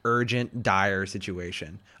very urgent, dire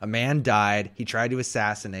situation. A man died. He tried to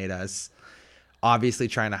assassinate us, obviously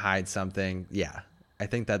trying to hide something. Yeah, I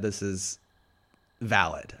think that this is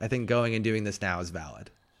valid. I think going and doing this now is valid.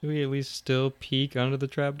 Should we at least still peek under the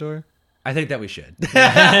trapdoor? I think that we should.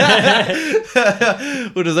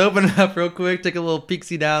 We'll just open it up real quick, take a little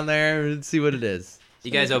peeksy down there, and see what it is.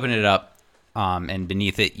 You guys open it up, and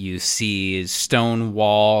beneath it you see stone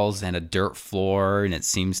walls and a dirt floor, and it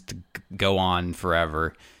seems to go on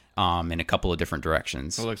forever in a couple of different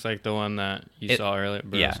directions. It looks like the one that you saw earlier.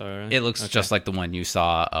 Yeah, saw earlier. it looks just like the one you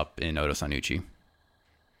saw up in Oto Sanuchi.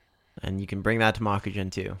 And you can bring that to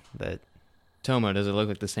Makujin, too. Tomo, does it look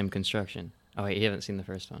like the same construction? Oh, wait, you haven't seen the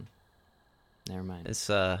first one. Never mind.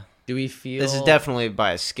 Do we feel This is definitely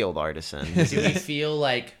by a skilled artisan. do we feel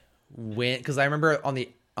like because I remember on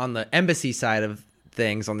the embassy side of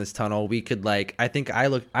things on this tunnel, we could I think I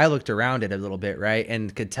looked around it a little bit, right,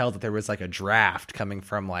 and could tell that there was like a draft coming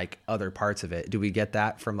from like other parts of it. Do we get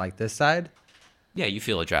that from like this side? Yeah, you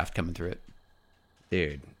feel a draft coming through it.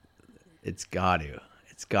 Dude, it's got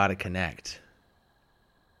to connect.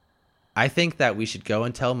 I think that we should go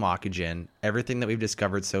and tell Makujin everything that we've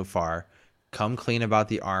discovered so far. Come clean about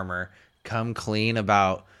the armor. Come clean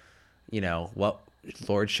about, what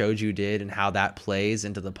Lord Shoju did and how that plays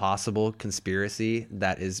into the possible conspiracy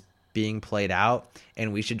that is being played out.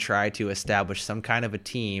 And we should try to establish some kind of a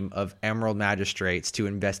team of Emerald Magistrates to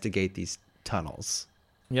investigate these tunnels.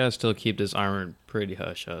 You gotta still keep this armor pretty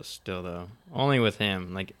hush-hush still, though. Only with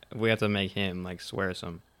him. We have to make him, swear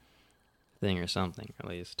some thing or something, at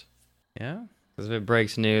least. Yeah? Because if it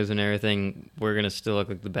breaks news and everything, we're going to still look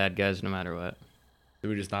like the bad guys no matter what. Did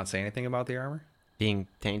we just not say anything about the armor? Being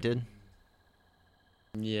tainted.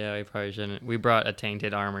 Yeah, we probably shouldn't. We brought a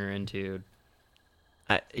tainted armor into...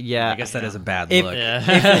 Yeah. I guess that is a bad If- look.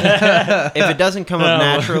 Yeah. If it doesn't come up No.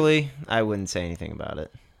 naturally, I wouldn't say anything about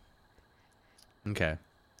it. Okay.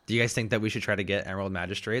 Do you guys think that we should try to get Emerald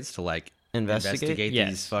Magistrates to like Investigate? Yes.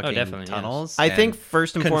 these Oh, fucking definitely, yes. tunnels? I and think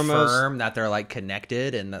first and confirm foremost, that they're like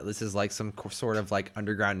connected and that this is like some sort of like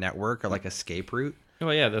underground network or like escape route?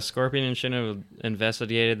 Well, yeah, the Scorpion shouldn't have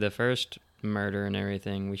investigated the first murder and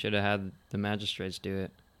everything. We should have had the magistrates do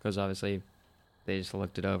it. Because obviously, they just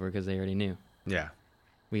looked it over because they already knew. Yeah.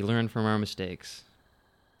 We learn from our mistakes.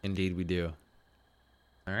 Indeed we do.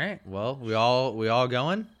 All right. Well, we all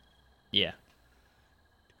going? Yeah.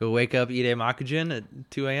 Go wake up Ide Makujin at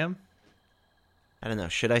 2 a.m.? I don't know.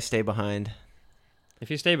 Should I stay behind? If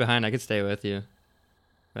you stay behind, I could stay with you.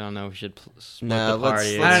 I don't know if we should split No, the let's-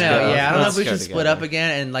 party. let's I don't know. go. Yeah, I don't know Let's if we go should split together. up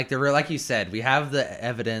again. And like like you said, we have the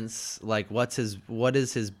evidence. Like, what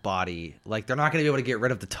is his body? Like, they're not going to be able to get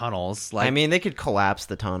rid of the tunnels. Like, I mean, they could collapse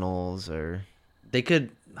the tunnels, or they could.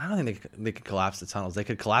 I don't think they could collapse the tunnels. They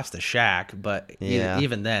could collapse the shack, but Yeah.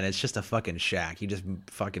 even then, it's just a fucking shack. You just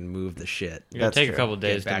fucking move the shit. It's gonna That's take true. a couple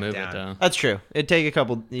days to back move down. it, though. that's true. It'd take a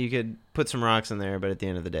couple. You could put some rocks in there, but at the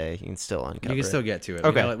end of the day, you can still uncover. You can it. still get to it.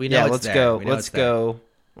 Okay. We know yeah. it's Let's there. go. We know Let's it's there. go.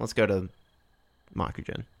 Let's go to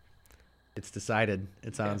Makujin. It's decided.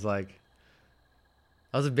 It sounds like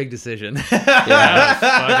that was a big decision. Yeah,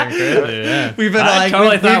 fucking crazy. Yeah. We've been I like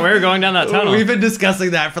totally we've- thought we were going down that tunnel. We've been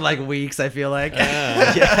discussing that for like weeks. I feel like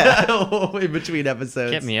in between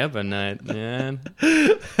episodes. Kept me up at night, man.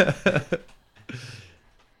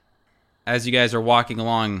 As you guys are walking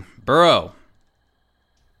along, Burrow,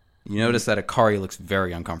 you notice that Akari looks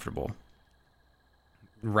very uncomfortable,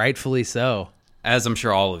 Rightfully so. as I'm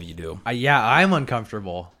sure all of you do. Yeah, I'm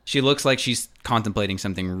uncomfortable. She looks like she's contemplating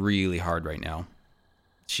something really hard right now.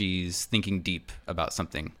 She's thinking deep about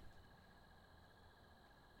something.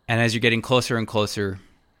 And as you're getting closer and closer,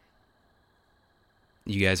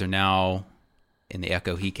 you guys are now in the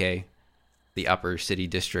Echo Hike, the upper city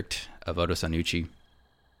district of Otosanuchi.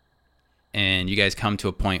 And you guys come to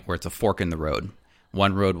a point where it's a fork in the road.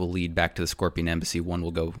 One road will lead back to the Scorpion Embassy. One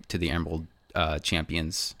will go to the Emerald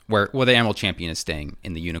Champions, where the Emerald Champion is staying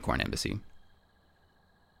in the Unicorn Embassy.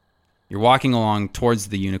 You're walking along towards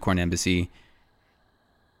the Unicorn Embassy.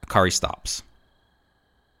 Akari stops.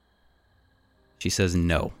 She says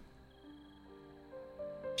no.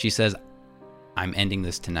 She says, I'm ending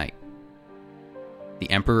this tonight. The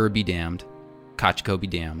Emperor be damned. Kachiko be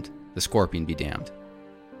damned. The Scorpion be damned.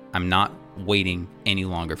 I'm not waiting any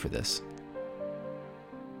longer for this.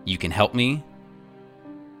 You can help me,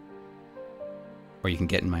 or you can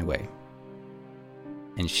get in my way.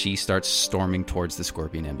 And she starts storming towards the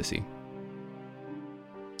Scorpion Embassy.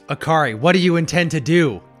 Akari, what do you intend to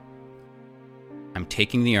do? I'm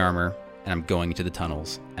taking the armor, and I'm going into the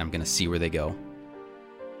tunnels, and I'm going to see where they go.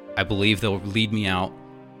 I believe they'll lead me out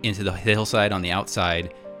into the hillside on the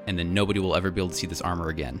outside, and then nobody will ever be able to see this armor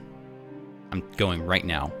again. I'm going right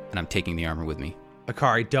now, and I'm taking the armor with me.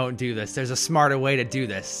 Akari, don't do this. There's a smarter way to do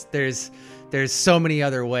this. There's so many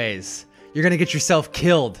other ways. You're gonna get yourself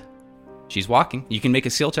killed. She's walking. You can make a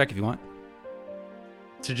skill check if you want.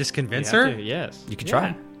 To just convince You have her? to, yes. You can Yeah.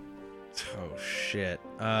 try. Oh shit.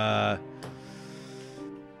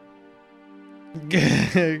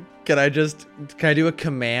 Can I do a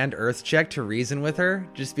command earth check to reason with her?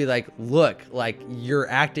 Just be like, look, like you're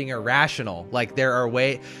acting irrational. Like there are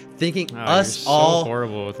thinking Oh, us you're so all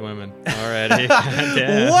horrible with women already.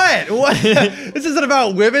 Goddamn. What? This isn't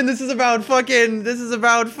about women. This is about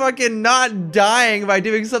fucking not dying by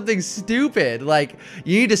doing something stupid. Like,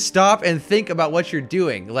 you need to stop and think about what you're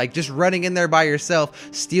doing. Like, just running in there by yourself,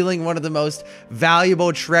 stealing one of the most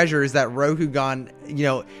valuable treasures that Rokugan,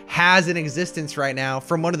 has in existence right now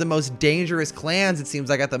from one of the most dangerous clans, it seems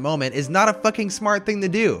like at the moment, is not a fucking smart thing to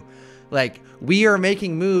do. Like, we are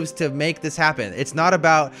making moves to make this happen. It's not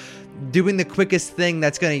about doing the quickest thing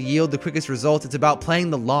that's going to yield the quickest results. It's about playing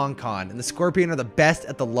the long con. And the Scorpion are the best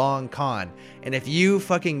at the long con. And if you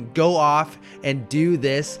fucking go off and do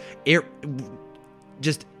this, it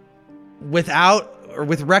just with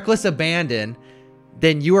reckless abandon,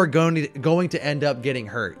 then you are going to end up getting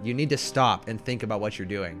hurt. You need to stop and think about what you're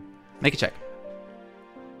doing. Make a check.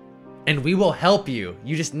 And we will help you.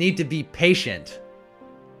 You just need to be patient.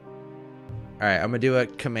 All right, I'm going to do a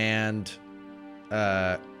command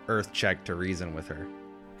earth check to reason with her.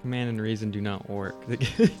 Command and reason do not work.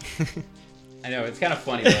 I know, it's kind of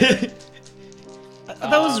funny.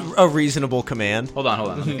 That was a reasonable command. Hold on.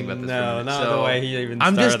 Let me think about this. for a No, minute. not So, the way he even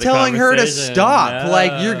I'm started just the telling her to conversation. stop. No.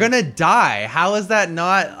 Like, you're gonna die. How is that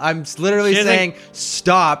not? I'm literally She doesn't- saying,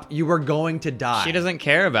 stop. You are going to die. She doesn't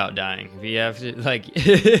care about dying. If you have to, like,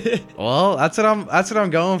 Well, that's what I'm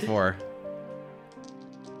going for.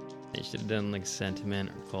 they should have done like sentiment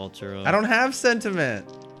or cultural. I don't have sentiment.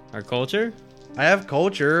 Or culture. I have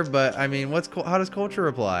culture, but I mean, how does culture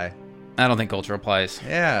apply? I don't think culture applies.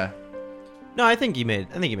 Yeah. No, I think you made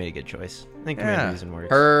a good choice. I think command Yeah. reason works.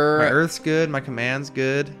 My Her, Earth's good. My command's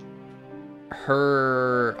good.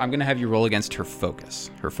 I'm gonna have you roll against her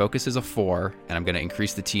focus. Her focus is a 4, and I'm gonna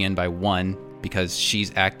increase the TN by 1 because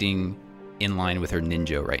she's acting in line with her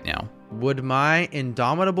ninja right now. Would my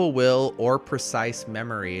indomitable will or precise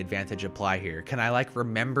memory advantage apply here? Can I like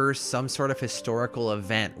remember some sort of historical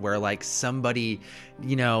event where like somebody,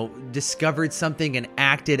 discovered something and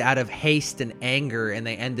acted out of haste and anger and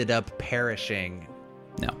they ended up perishing?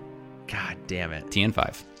 No, God damn it. TN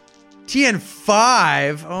 5.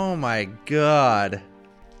 TN5? Oh my god.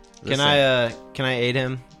 Can I aid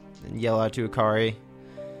him and yell out to Akari?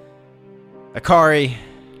 Akari,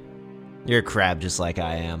 you're a crab just like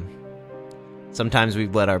I am. Sometimes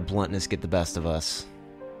we've let our bluntness get the best of us.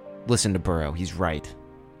 Listen to Burrow, he's right.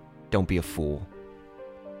 Don't be a fool.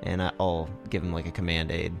 And I'll give him like a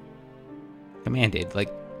command aid. Command aid, like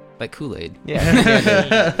Kool-Aid.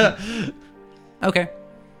 Yeah. Okay.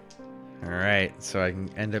 All right, so I can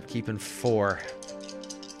end up keeping 4.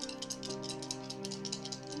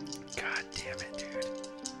 God damn it, dude.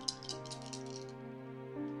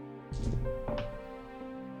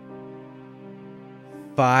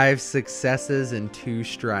 Five successes and 2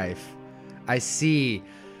 strife. I see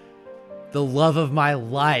the love of my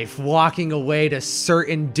life walking away to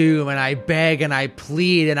certain doom, and I beg and I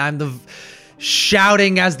plead, and I'm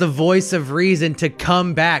shouting as the voice of reason to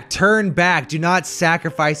come back, turn back, do not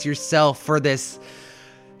sacrifice yourself for this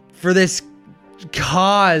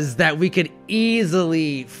cause that we could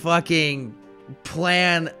easily fucking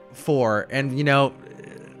plan for, and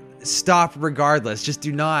stop regardless. Just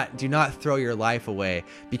do not throw your life away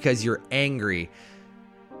because you're angry.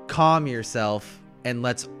 Calm yourself and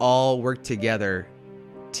let's all work together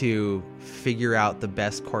to figure out the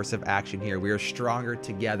best course of action here. We are stronger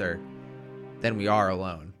together than we are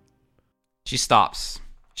alone. She stops.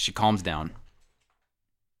 She calms down.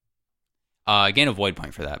 Gain a void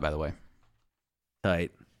point for that, by the way.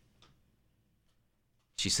 Tight.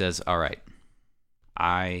 She says, all right,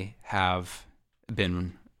 I have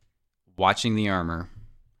been watching the armor,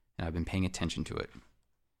 and I've been paying attention to it.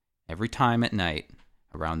 Every time at night,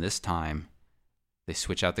 around this time, they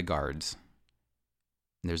switch out the guards.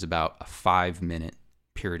 And there's about a 5-minute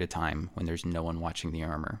period of time when there's no one watching the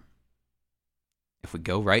armor. If we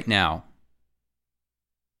go right now,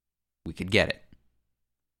 we could get it.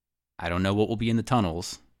 I don't know what will be in the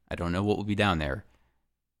tunnels. I don't know what will be down there.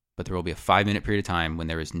 But there will be a 5-minute period of time when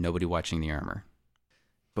there is nobody watching the armor.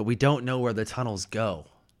 But we don't know where the tunnels go.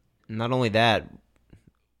 Not only that,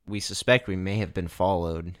 we suspect we may have been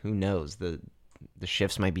followed. Who knows? The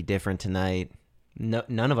shifts might be different tonight. No,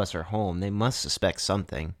 none of us are home. They must suspect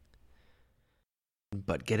something.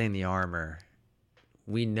 But getting the armor,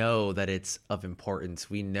 we know that it's of importance.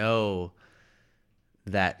 We know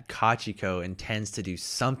that Kachiko intends to do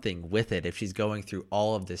something with it if she's going through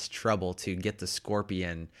all of this trouble to get the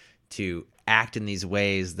Scorpion to act in these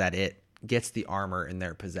ways that it gets the armor in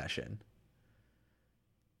their possession.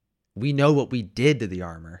 We know what we did to the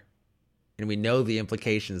armor, and we know the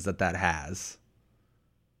implications that has.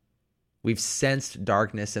 We've sensed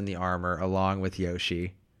darkness in the armor along with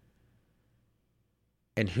Yoshi.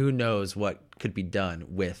 And who knows what could be done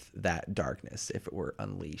with that darkness if it were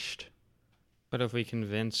unleashed. But if we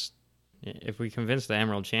convince the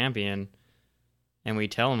Emerald Champion and we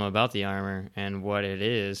tell him about the armor and what it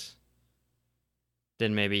is,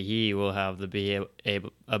 then maybe he will have the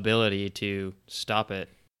ability to stop it.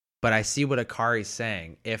 But I see what Akari's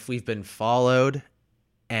saying. If we've been followed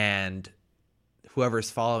and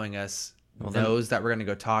whoever's following us knows that we're going to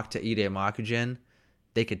go talk to Ide Makujin,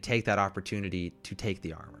 they could take that opportunity to take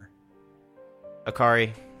the armor.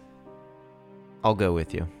 Akari, I'll go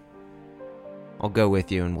with you. I'll go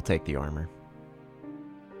with you and we'll take the armor.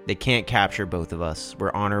 They can't capture both of us.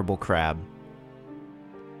 We're honorable crab.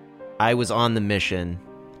 I was on the mission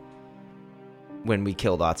when we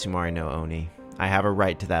killed Atsumari no Oni. I have a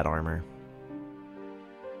right to that armor.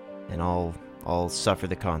 And I'll suffer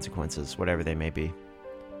the consequences, whatever they may be.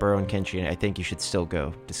 Burrow and Kenshi, I think you should still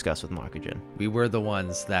go discuss with Makujin. We were the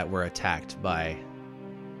ones that were attacked by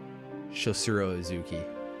Shosuro Uzuki.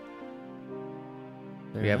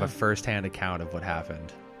 We have a first-hand account of what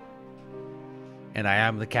happened. And I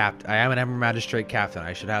am the captain. I am an Emerald Magistrate captain.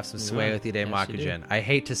 I should have some sway are. with Ide Yes, you Makujin. I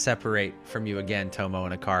hate to separate from you again, Tomo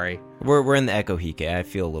and Akari. We're in the Echo Hike. I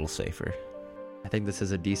feel a little safer. I think this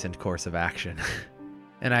is a decent course of action.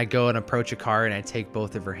 And I go and approach Akari, and I take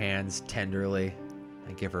both of her hands tenderly.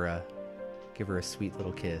 I give her a sweet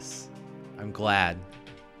little kiss. I'm glad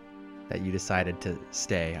that you decided to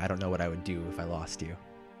stay. I don't know what I would do if I lost you.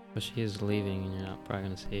 But she is leaving, and you're not probably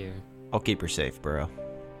gonna see her. I'll keep her safe, bro.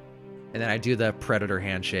 And then I do the predator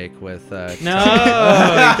handshake with. No, you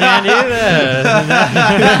can't do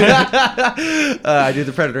that. I do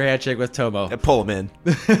the predator handshake with Tomo, Pull him in.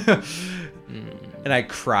 and I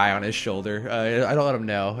cry on his shoulder. I don't let him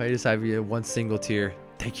know. I just have one single tear.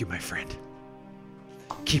 Thank you, my friend.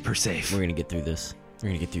 Keep her safe. We're gonna get through this.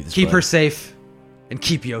 Keep bud. her safe, and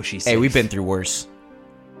keep Yoshi safe. Hey, we've been through worse.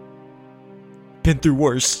 Been through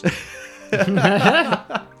worse.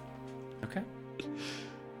 Okay.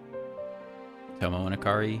 Tomo and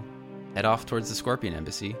Akari head off towards the Scorpion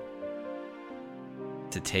Embassy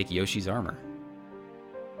to take Yoshi's armor.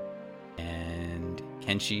 And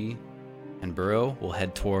Kenshi and Burrow will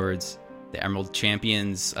head towards the Emerald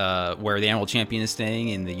Champion's, where the Emerald Champion is staying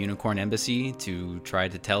in the Unicorn Embassy to try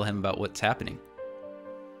to tell him about what's happening.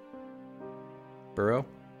 Burrow,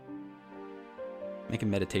 make a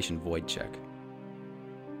meditation void check.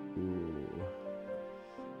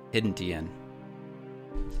 Hidden TN.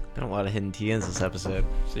 Been a lot of hidden TNs this episode.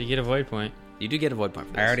 So you get a void point. You do get a void point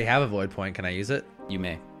for this. I already have a void point. Can I use it? You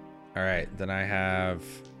may. All right, then I have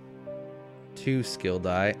 2 skill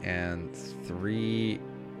die and 3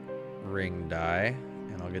 ring die,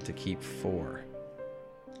 and I'll get to keep 4.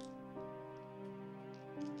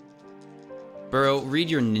 Burrow, read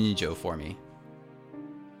your ninjo for me.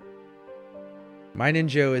 My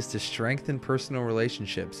ninja is to strengthen personal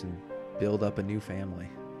relationships and build up a new family.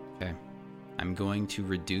 Okay. I'm going to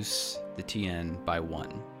reduce the TN by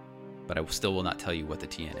 1, but I still will not tell you what the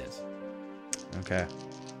TN is. Okay.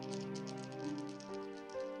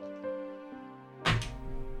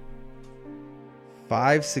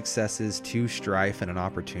 Five successes, 2 strife, and an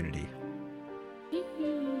opportunity.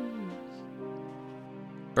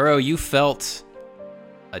 Burrow, you felt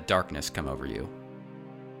a darkness come over you.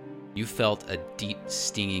 You felt a deep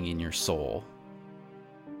stinging in your soul.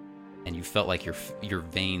 And you felt like your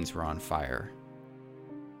veins were on fire.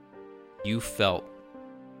 You felt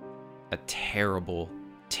a terrible,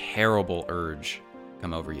 terrible urge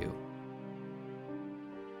come over you.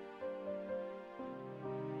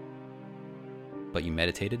 But you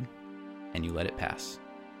meditated, and you let it pass.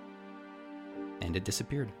 And it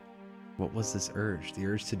disappeared. What was this urge? The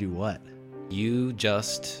urge to do what? You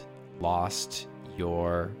just lost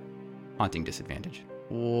your haunting disadvantage.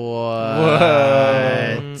 What?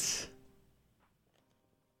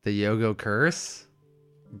 The Yogo curse?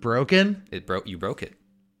 Broken? You broke it.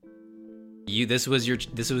 This was your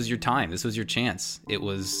time. This was your chance. It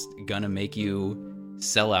was gonna make you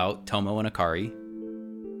sell out Tomo and Akari,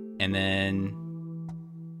 and then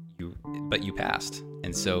you passed.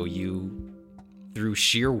 And so you, through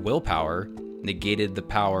sheer willpower, negated the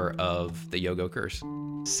power of the Yogo curse.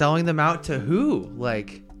 Selling them out to who?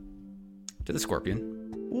 To the Scorpion.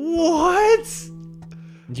 What?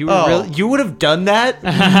 You would have done that?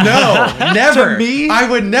 No, never. To me? I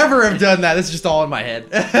would never have done that. This is just all in my head.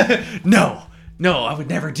 No, I would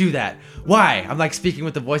never do that. Why? I'm like speaking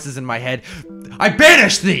with the voices in my head. I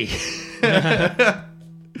banish thee.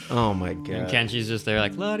 Oh my And god. Kenshi's just there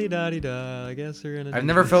like, la-di-da-di-da, I guess we're gonna I've do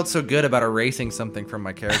never this." felt so good about erasing something from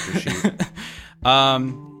my character sheet.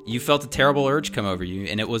 You felt a terrible urge come over you,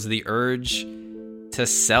 and it was the urge to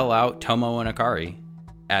sell out Tomo and Akari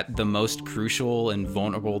at the most crucial and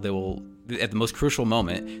vulnerable at the most crucial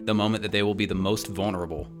moment, the moment that they will be the most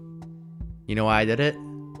vulnerable. You know why I did it?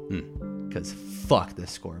 Because fuck the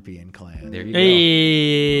Scorpion clan. There you go.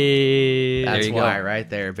 Hey. That's you go. why, right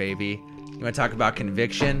there, baby. You want to talk about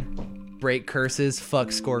conviction? Break curses,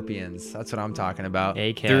 fuck scorpions. That's what I'm talking about.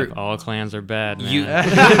 ACAB, all clans are bad, man.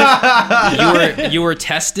 You were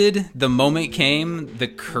tested. The moment came, the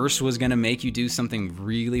curse was going to make you do something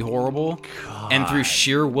really horrible. And through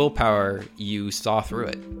sheer willpower, you saw through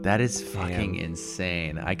it. That is fucking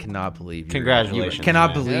insane. I cannot believe you. Congratulations, You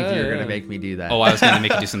cannot man. believe you're going to make me do that. Oh, I was going to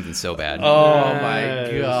make you do something so bad. Oh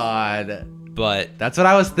my god. But That's what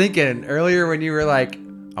I was thinking earlier when you were like,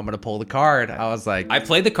 I'm going to pull the card. I was like, I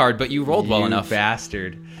played the card, but you rolled well you enough.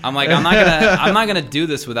 bastard. I'm like, I'm not gonna do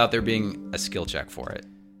this without there being a skill check for it.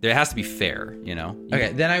 There has to be fair, you know?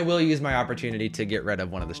 Okay, then I will use my opportunity to get rid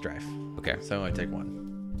of one of the strife. Okay. So I'm going to take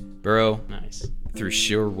one. Burrow, Nice. through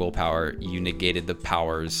sheer willpower, you negated the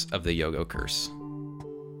powers of the Yogo curse.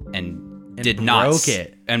 And did not broke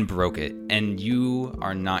it. and broke it, and you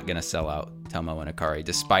are not gonna sell out Tomo and Akari,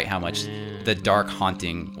 despite how much the dark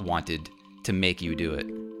haunting wanted to make you do it.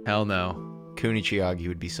 Hell no. Kunichiagi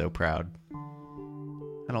would be so proud.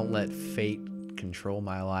 I don't let fate control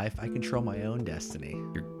my life. I control my own destiny.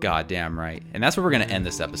 You're goddamn right, and that's where we're gonna end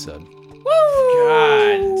this episode.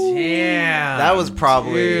 God damn. That was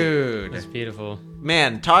probably Dude. It's beautiful.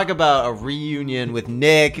 man. Talk about a reunion with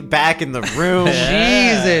Nick back in the room.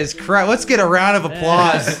 Jesus Christ. Let's get a round of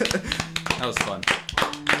applause. That was fun.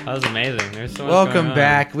 That was amazing. There's so much Welcome going on.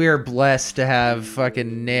 back. We are blessed to have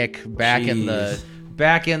fucking Nick back in the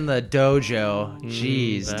dojo.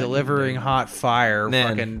 Jeez, back in delivering hot fire, Man.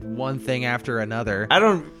 fucking one thing after another. I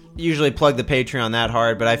don't usually plug the Patreon that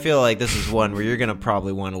hard, but I feel like this is one where you're gonna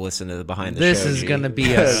probably want to listen to the behind the This show. is gonna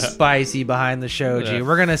be a spicy behind the show, G. Yeah,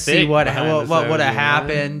 We're gonna see thick what behind the would have show, G,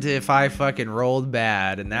 happened if I fucking rolled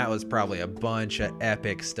bad, and that was probably a bunch of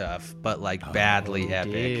epic stuff, but like badly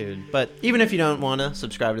epic. Dude. But even if you don't want to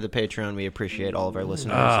subscribe to the Patreon, we appreciate all of our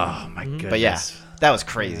listeners. Oh my goodness. But yeah, that was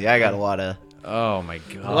crazy. I got a lot of Oh my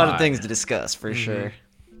god. things to discuss for sure.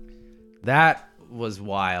 That was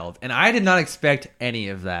wild, and I did not expect any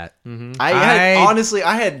of that. Honestly,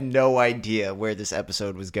 I had no idea where this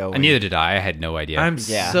episode was going. And neither did I. I had no idea. I'm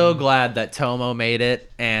Yeah. so glad that Tomo made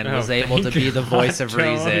it and Oh, was able to thank be the voice of God,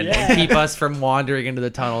 Tomo, reason yeah. and keep us from wandering into the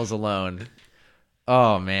tunnels alone.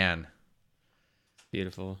 Oh man.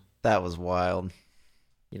 Beautiful. That was wild.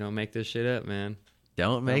 You don't make this shit up, man.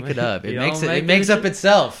 Don't make make- it up. It you makes don't it make makes this up shit-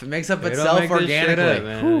 itself. It makes up You don't itself make this shit organically. up,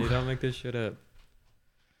 man. You don't make this shit up.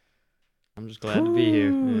 I'm just glad to be here.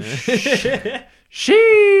 man.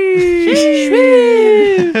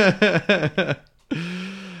 Sheesh.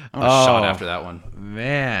 I was shot Oh. after that one.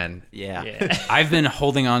 Man. Yeah. Yeah. I've been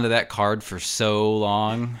holding on to that card for so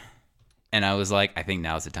long, and I was like, I think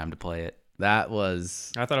now's the time to play it. That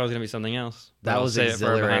was I thought it was gonna be something else. that I'll was save it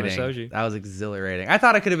for behind the exhilarating. soju. That was exhilarating. I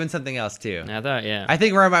thought it could have been something else too. I thought, yeah. I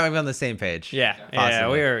think we might be on the same page. yeah.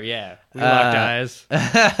 Possibly. We locked eyes.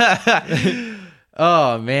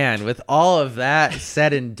 Oh man, with all of that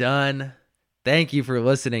said and done, thank you for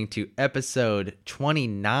listening to episode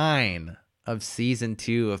 29 of season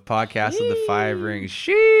 2 of Podcast of the Five Rings.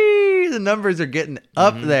 Shee, the numbers are getting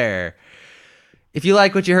up there. If you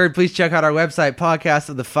like what you heard, please check out our website,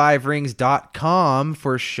 podcastofthefiverings.com,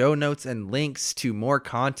 for show notes and links to more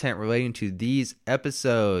content relating to these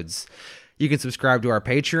episodes. You can subscribe to our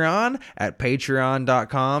Patreon at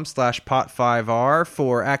patreon.com/pot5r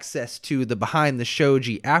for access to the Behind the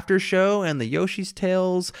Shoji After Show and the Yoshi's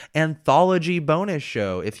Tales Anthology Bonus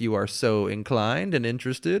Show, if you are so inclined and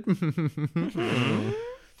interested.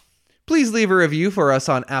 Please leave a review for us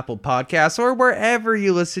on Apple Podcasts or wherever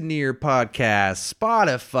you listen to your podcasts.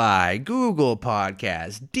 Spotify, Google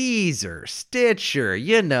Podcasts, Deezer, Stitcher.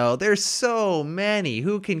 You know, there's so many.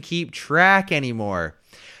 Who can keep track anymore?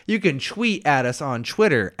 You can tweet at us on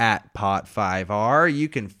Twitter at Pot5R. You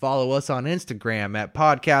can follow us on Instagram at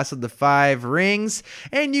Podcast of the Five Rings.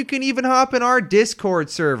 And you can even hop in our Discord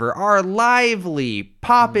server, our lively,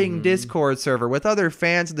 popping Discord server with other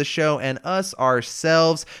fans of the show and us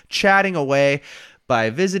ourselves chatting away by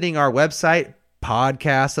visiting our website,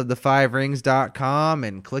 podcastofthefiverings.com,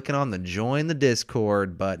 and clicking on the Join the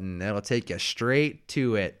Discord button. That'll take you straight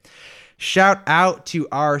to it. Shout out to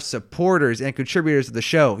our supporters and contributors of the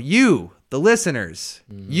show. You, the listeners,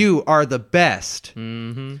 you are the best.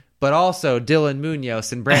 Mm-hmm. But also Dylan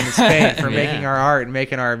Munoz and Brandon Spain for making our art and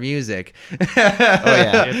making our music. Oh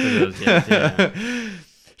yeah. Good for those guys, yeah.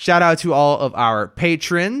 Shout out to all of our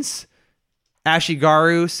patrons,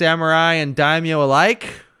 Ashigaru, Samurai, and Daimyo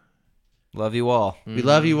alike. Love you all. We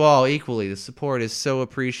love you all equally. The support is so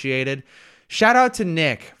appreciated. Shout out to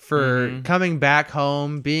Nick for coming back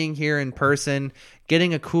home, being here in person,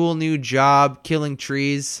 getting a cool new job, killing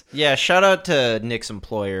trees. Yeah, shout out to Nick's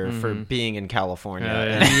employer for being in California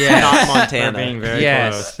and Yeah. not For Montana. being very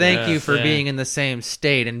Yes, close. thank you Yes, for yeah. being in the same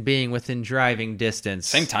state and being within driving distance.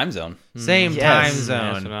 Same time zone. Same Yes. time That's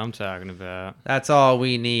zone. what I'm talking about. That's all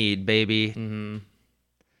we need, baby.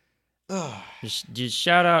 Just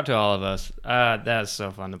shout out to all of us. That's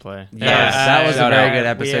so fun to play. Yes, that was a shout very out. good We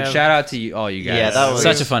episode. have Shout out to you, all you guys. Yeah, that was-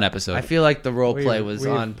 Such a fun episode. I feel like the role We- play was we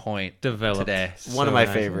on point developed today. One of so my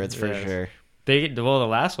nicely. favorites for Yes. sure. The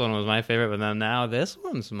last one was my favorite, but then now this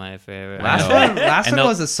one's my favorite. Last know. one And the-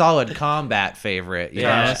 was a solid combat favorite. You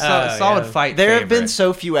Yeah. know? Solid Yeah. fight. There have favorite. been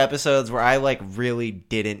so few episodes where I like really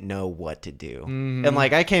didn't know what to do. And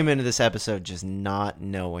like I came into this episode just not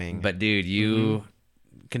knowing. But dude, you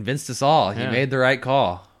convinced us all. You Yeah. made the right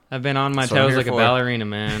call. I've been on my That's what I'm toes here like a for. ballerina,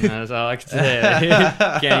 man. That's all I can say.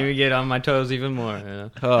 Can't even get on my toes even more. You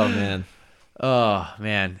know? oh man. Oh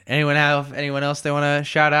man. Anyone else they want to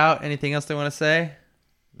shout out? Anything else they want to say?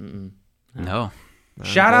 No.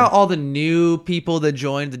 Shout out all the new people that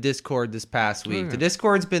joined the Discord this past week. The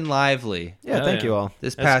Discord's been lively Yeah, thank you all.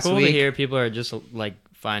 this It's past cool week. to hear people are just like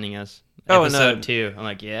finding us. Oh, and, Episode 2. I'm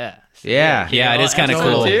like, yeah. Yeah. Yeah, it is kind of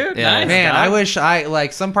Episode cool. 2? Yeah. Nice. Man, Doc. I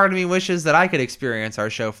wish some part of me wishes that I could experience our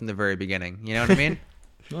show from the very beginning. You know what I mean?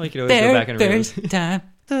 Well, you could always go back and read. time.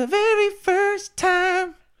 The very first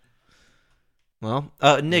time. Well,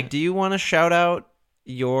 Nick, do you want to shout out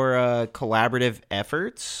your collaborative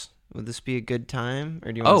efforts? Would this be a good time,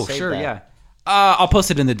 or do you want Oh, to save sure, that? yeah. I'll post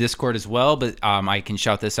it in the Discord as well, but I can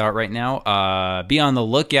shout this out right now. Be on the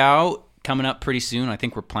lookout. Coming up pretty soon. I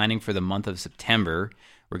think we're planning for the month of September.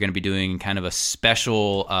 We're going to be doing kind of a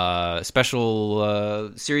special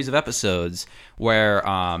series of episodes where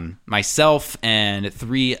myself and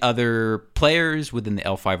 3 other players within the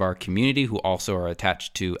L5R community who also are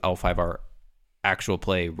attached to L5R actual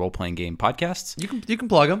play role-playing game podcasts. You can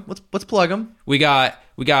plug them. Let's plug them. We got.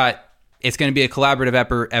 It's going to be a collaborative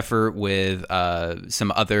effort with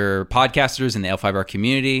some other podcasters in the L5R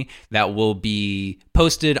community that will be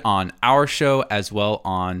posted on our show as well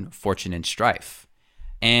on Fortune and Strife.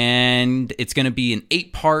 And it's going to be an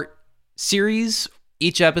 8-part series.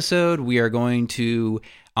 Each episode, we are going to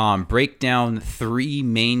break down 3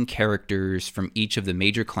 main characters from each of the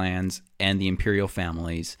major clans and the Imperial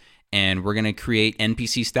families. And we're going to create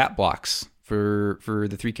NPC stat blocks for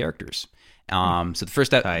the 3 characters. So the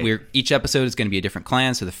first each episode is going to be a different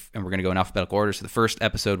clan. And we're going to go in alphabetical order. So the first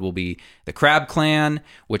episode will be the Crab Clan,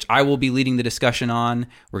 which I will be leading the discussion on.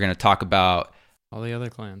 We're going to talk about All the other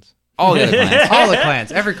clans. all the other clans. All the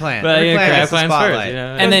clans, every clan. But Every yeah, clan Crab gets the Clan's spotlight. first. You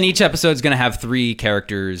know? And then each episode is going to have 3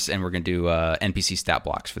 characters, and we're going to do NPC stat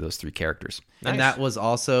blocks for those 3 characters. And that was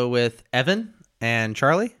also with Evan and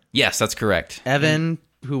Charlie. Yes, that's correct. Evan,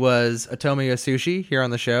 who was Atomiya Sushi here on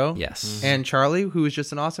the show. Yes. And Charlie, who is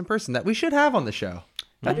just an awesome person that we should have on the show.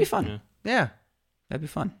 That'd be fun. Yeah. That'd be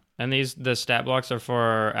fun. And the stat blocks are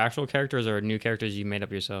for actual characters or new characters you made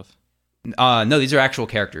up yourself? No, these are actual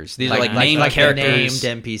characters. These are like named characters.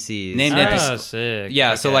 named NPCs. Named Oh, NPCs. sick.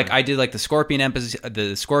 Yeah, so Okay. like I did like the Scorpion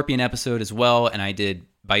episode as well, and I did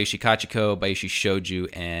Bayushi Kachiko, Bayushi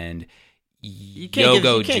Shoju, and You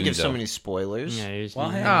Yogo can't give Juzo. so many spoilers. Yeah, you just- Well,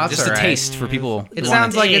 hey, that's just all a right. taste for people. It who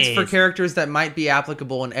sounds want like it. it's for characters that might be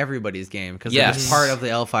applicable in everybody's game because they're Yes. just part of the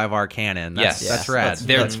L5R canon. That's, Yes. that's rad.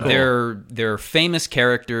 They're famous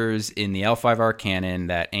characters in the L5R canon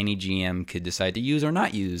that any GM could decide to use or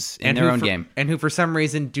not use in their own game. And who, for some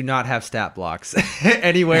reason, do not have stat blocks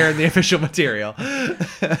anywhere in the official material.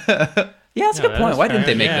 Yeah, that's a good point. that's Why didn't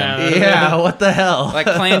fair. they make Yeah. them? Yeah, what the hell? Like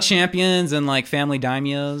clan champions and like family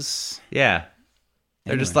daimyos. Yeah.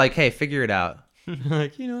 They're just like, hey, figure it out.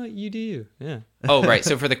 like, you know what? You do you. Yeah. Oh, right.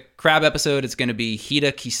 So for the crab episode, it's going to be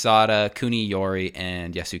Hida Kisada, Kuni Yori,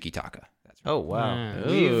 and Yasuki Taka. That's right. Oh wow, Yeah.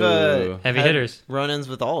 we've Heavy had hitters. run-ins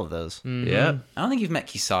with all of those. Yeah. I don't think you've met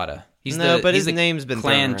Kisada. He's No, but he's his name's been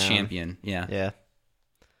clan thrown around. champion. Yeah. Yeah.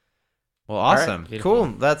 Well, All right. awesome. Beautiful.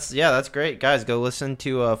 Cool. That's great, guys. Go listen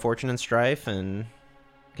to Fortune and Strife and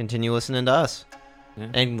continue listening to us, Yeah.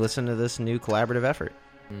 and listen to this new collaborative effort.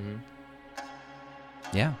 Mm-hmm.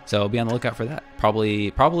 Yeah. So be on the lookout for that. Probably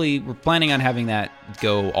we're planning on having that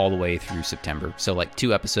go all the way through September. So like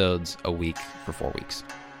 2 episodes a week for 4 weeks.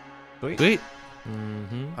 Sweet.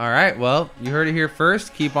 Mm-hmm. All right. Well, you heard it here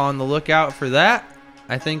first. Keep on the lookout for that.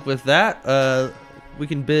 I think with that, we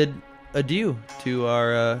can bid adieu to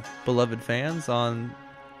our beloved fans on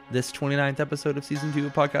this 29th episode of Season 2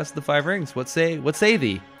 of Podcast of the Five Rings. What say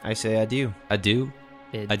thee? I say adieu. Adieu.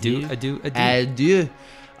 Adieu. Adieu. Adieu. Adieu.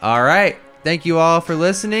 All right. Thank you all for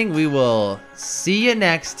listening. We will see you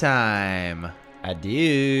next time.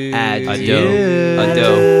 Adieu. Adieu. A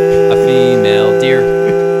doe. A female deer.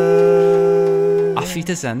 Auf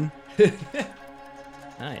Wiedersehen.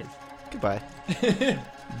 Nice. Goodbye.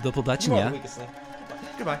 Do побачення.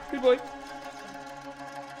 Goodbye. Goodbye.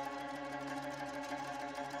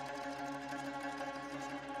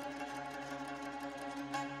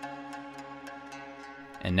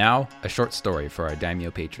 And now, a short story for our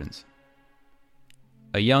daimyo patrons.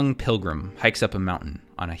 A young pilgrim hikes up a mountain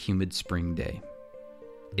on a humid spring day.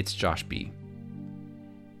 It's Josh B.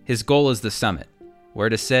 His goal is the summit, where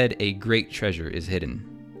it is said a great treasure is hidden.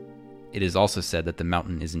 It is also said that the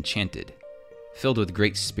mountain is enchanted, filled with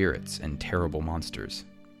great spirits and terrible monsters.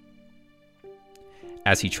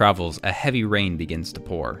 As he travels, a heavy rain begins to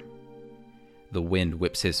pour. The wind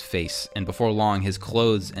whips his face, and before long his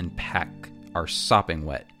clothes and pack are sopping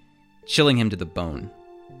wet, chilling him to the bone.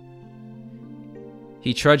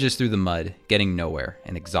 He trudges through the mud, getting nowhere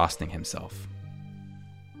and exhausting himself.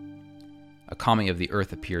 a kami of the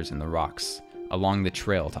earth appears in the rocks along the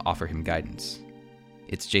trail to offer him guidance.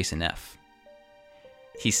 It's Jason F.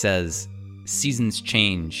 He says, "Seasons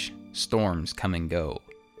change, storms come and go,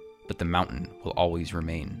 but the mountain will always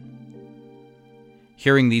remain."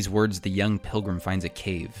 Hearing these words, the young pilgrim finds a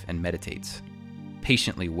cave and meditates,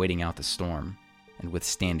 patiently waiting out the storm and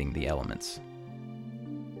withstanding the elements.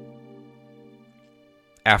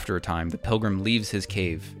 After a time, the pilgrim leaves his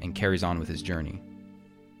cave and carries on with his journey.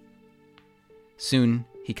 Soon,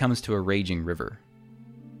 he comes to a raging river.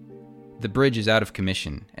 The bridge is out of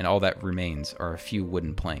commission, and all that remains are a few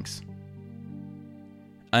wooden planks.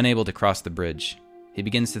 Unable to cross the bridge, he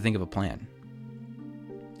begins to think of a plan.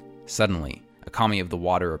 Suddenly, a kami of the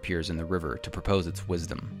water appears in the river to propose its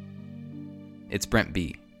wisdom. It's Brent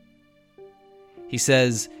B. He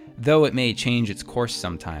says, though it may change its course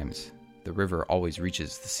sometimes, the river always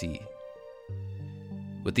reaches the sea.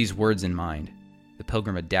 With these words in mind, the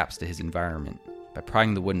pilgrim adapts to his environment by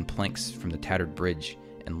prying the wooden planks from the tattered bridge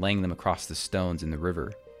and laying them across the stones in the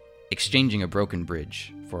river, exchanging a broken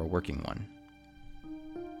bridge for a working one.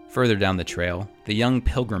 Further down the trail, the young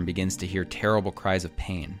pilgrim begins to hear terrible cries of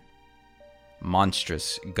pain,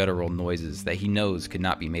 monstrous guttural noises that he knows could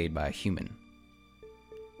not be made by a human.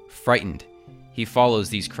 Frightened, he follows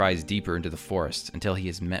these cries deeper into the forest until he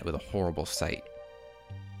is met with a horrible sight.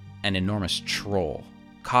 An enormous troll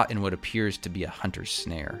caught in what appears to be a hunter's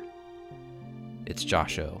snare. It's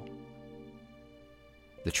Josh O.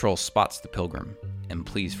 The troll spots the pilgrim and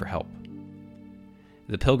pleads for help.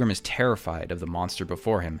 The pilgrim is terrified of the monster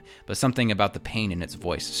before him, but something about the pain in its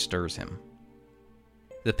voice stirs him.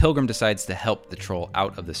 The pilgrim decides to help the troll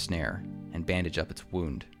out of the snare and bandage up its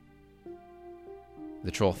wound.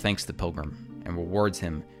 The troll thanks the pilgrim and rewards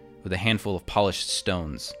him with a handful of polished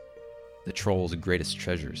stones, the troll's greatest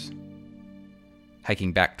treasures.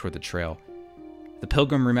 Hiking back toward the trail, the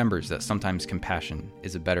pilgrim remembers that sometimes compassion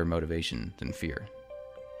is a better motivation than fear.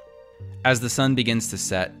 As the sun begins to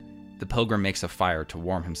set, the pilgrim makes a fire to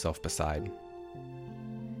warm himself beside.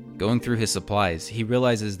 Going through his supplies, he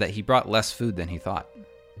realizes that he brought less food than he thought.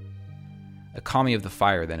 A kami of the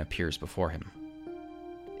fire then appears before him.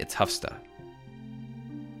 It's Hufsta.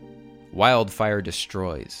 Wildfire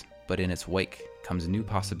destroys, but in its wake comes new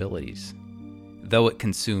possibilities. Though it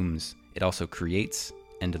consumes, it also creates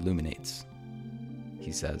and illuminates,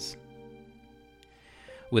 he says.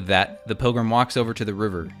 With that, the pilgrim walks over to the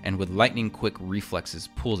river and with lightning-quick reflexes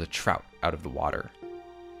pulls a trout out of the water.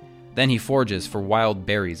 Then he forages for wild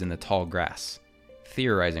berries in the tall grass,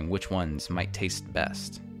 theorizing which ones might taste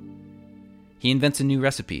best. He invents a new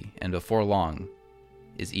recipe and before long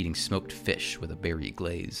is eating smoked fish with a berry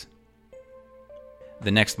glaze.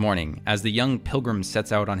 The next morning, as the young pilgrim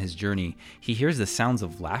sets out on his journey, he hears the sounds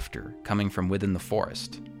of laughter coming from within the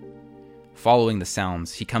forest. Following the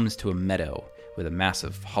sounds, he comes to a meadow with a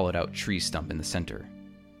massive, hollowed-out tree stump in the center.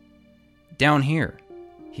 "Down here,"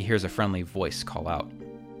 he hears a friendly voice call out.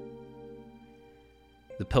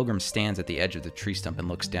 The pilgrim stands at the edge of the tree stump and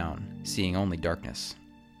looks down, seeing only darkness.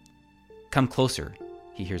 "Come closer,"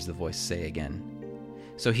 he hears the voice say again.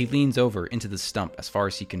 So he leans over into the stump as far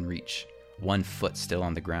as he can reach, one foot still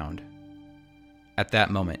on the ground. At that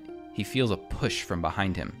moment, he feels a push from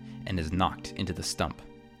behind him and is knocked into the stump.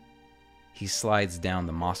 He slides down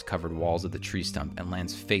the moss-covered walls of the tree stump and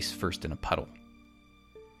lands face first in a puddle.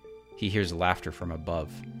 He hears laughter from above,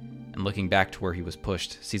 and looking back to where he was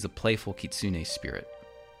pushed, sees a playful kitsune spirit.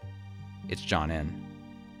 It's John N.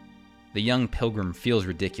 The young pilgrim feels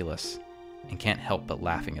ridiculous and can't help but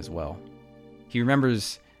laughing as well. He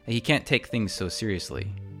remembers that he can't take things so seriously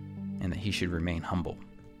and that he should remain humble.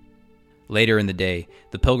 Later in the day,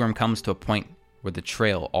 the pilgrim comes to a point where the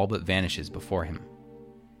trail all but vanishes before him.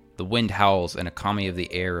 The wind howls and a kami of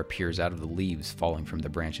the air appears out of the leaves falling from the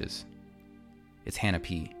branches. It's Hannah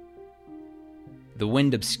P. The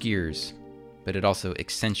wind obscures, but it also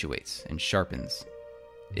accentuates and sharpens.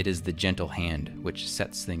 It is the gentle hand which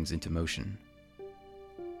sets things into motion.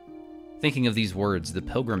 Thinking of these words, the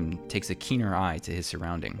pilgrim takes a keener eye to his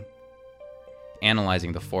surrounding.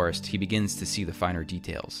 Analyzing the forest, he begins to see the finer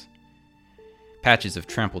details. Patches of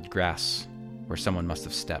trampled grass where someone must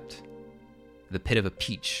have stepped. The pit of a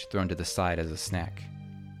peach thrown to the side as a snack.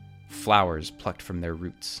 Flowers plucked from their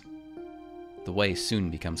roots. The way soon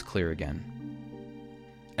becomes clear again.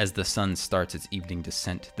 As the sun starts its evening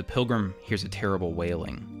descent, the pilgrim hears a terrible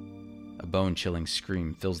wailing. A bone-chilling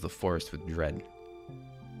scream fills the forest with dread.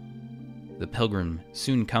 The pilgrim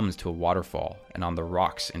soon comes to a waterfall, and on the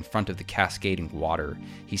rocks in front of the cascading water,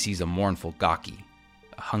 he sees a mournful gaki,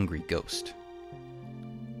 a hungry ghost.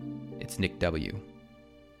 It's Nick W.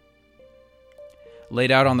 Laid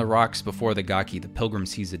out on the rocks before the Gaki, the pilgrim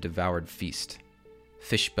sees a devoured feast.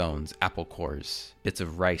 Fish bones, apple cores, bits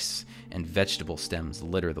of rice, and vegetable stems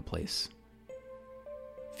litter the place.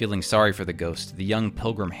 Feeling sorry for the ghost, the young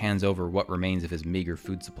pilgrim hands over what remains of his meager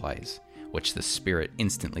food supplies, which the spirit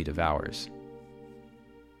instantly devours.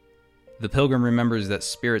 The pilgrim remembers that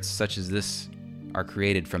spirits such as this are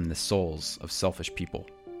created from the souls of selfish people.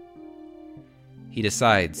 He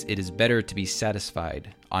decides it is better to be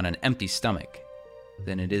satisfied on an empty stomach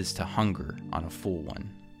than it is to hunger on a full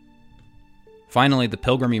one. Finally, the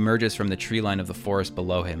pilgrim emerges from the tree line of the forest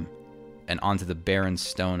below him and onto the barren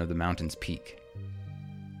stone of the mountain's peak.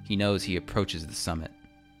 He knows he approaches the summit.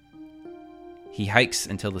 He hikes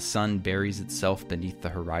until the sun buries itself beneath the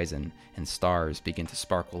horizon and stars begin to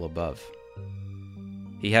sparkle above.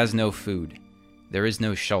 He has no food, there is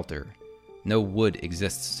no shelter, no wood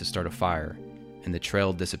exists to start a fire, and the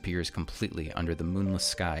trail disappears completely under the moonless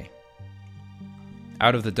sky.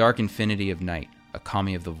 Out of the dark infinity of night, a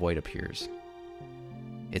kami of the void appears.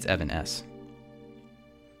 It's Evan S.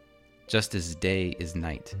 Just as day is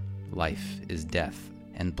night, life is death,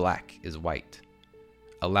 and black is white.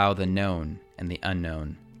 Allow the known and the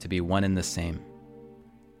unknown to be one and the same.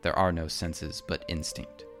 There are no senses but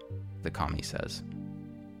instinct, the kami says.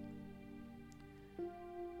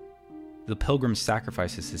 The pilgrim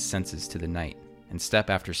sacrifices his senses to the night, and step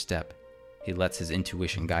after step, he lets his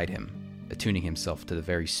intuition guide him, attuning himself to the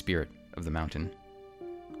very spirit of the mountain.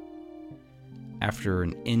 After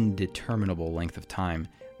an indeterminable length of time,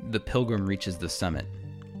 the pilgrim reaches the summit.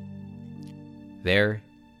 There,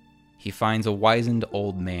 he finds a wizened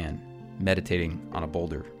old man meditating on a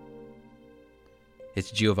boulder.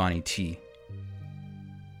 It's Giovanni T.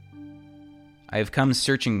 I have come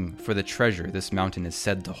searching for the treasure this mountain is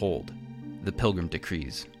said to hold, the pilgrim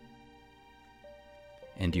decrees.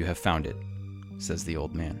 And you have found it, says the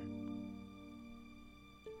old man.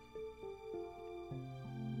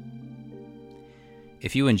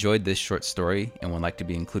 If you enjoyed this short story and would like to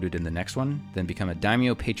be included in the next one, then become a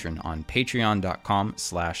Daimyo patron on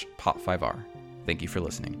patreon.com/pop5r. Thank you for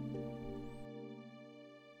listening.